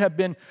 and you have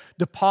been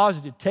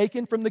deposited,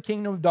 taken from the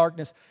kingdom of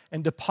darkness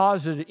and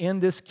deposited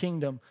in this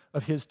kingdom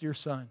of His dear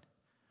Son.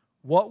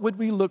 What would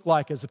we look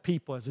like as a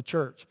people, as a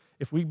church,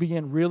 if we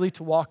begin really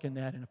to walk in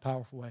that in a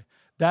powerful way?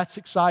 That's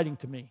exciting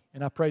to me,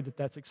 and I pray that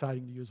that's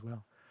exciting to you as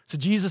well. So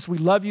Jesus, we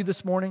love you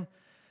this morning.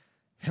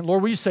 And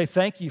Lord, we just say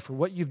thank you for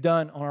what you've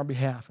done on our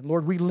behalf. And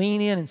Lord, we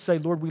lean in and say,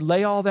 Lord, we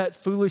lay all that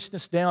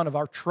foolishness down of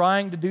our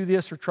trying to do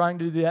this or trying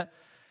to do that.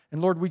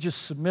 And Lord, we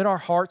just submit our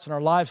hearts and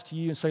our lives to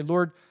you and say,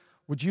 Lord,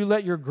 would you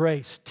let your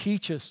grace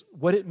teach us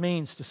what it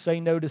means to say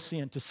no to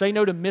sin, to say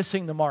no to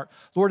missing the mark?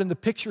 Lord, and the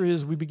picture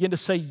is we begin to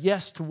say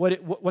yes to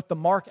what the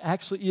mark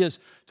actually is,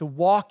 to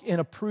walk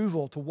in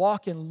approval, to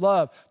walk in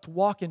love, to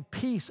walk in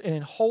peace and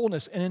in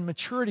wholeness and in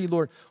maturity,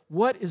 Lord.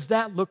 What does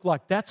that look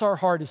like? That's our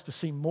heart, is to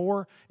see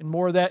more and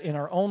more of that in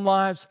our own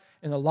lives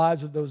and the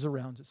lives of those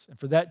around us. And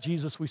for that,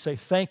 Jesus, we say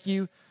thank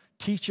you.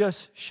 Teach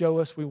us, show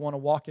us. We want to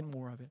walk in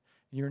more of it.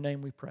 In your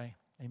name we pray.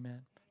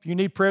 Amen. If you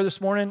need prayer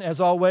this morning,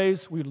 as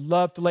always, we'd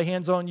love to lay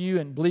hands on you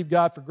and believe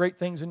God for great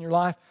things in your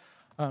life.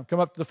 Come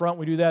up to the front.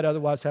 We do that.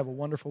 Otherwise, have a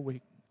wonderful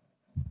week.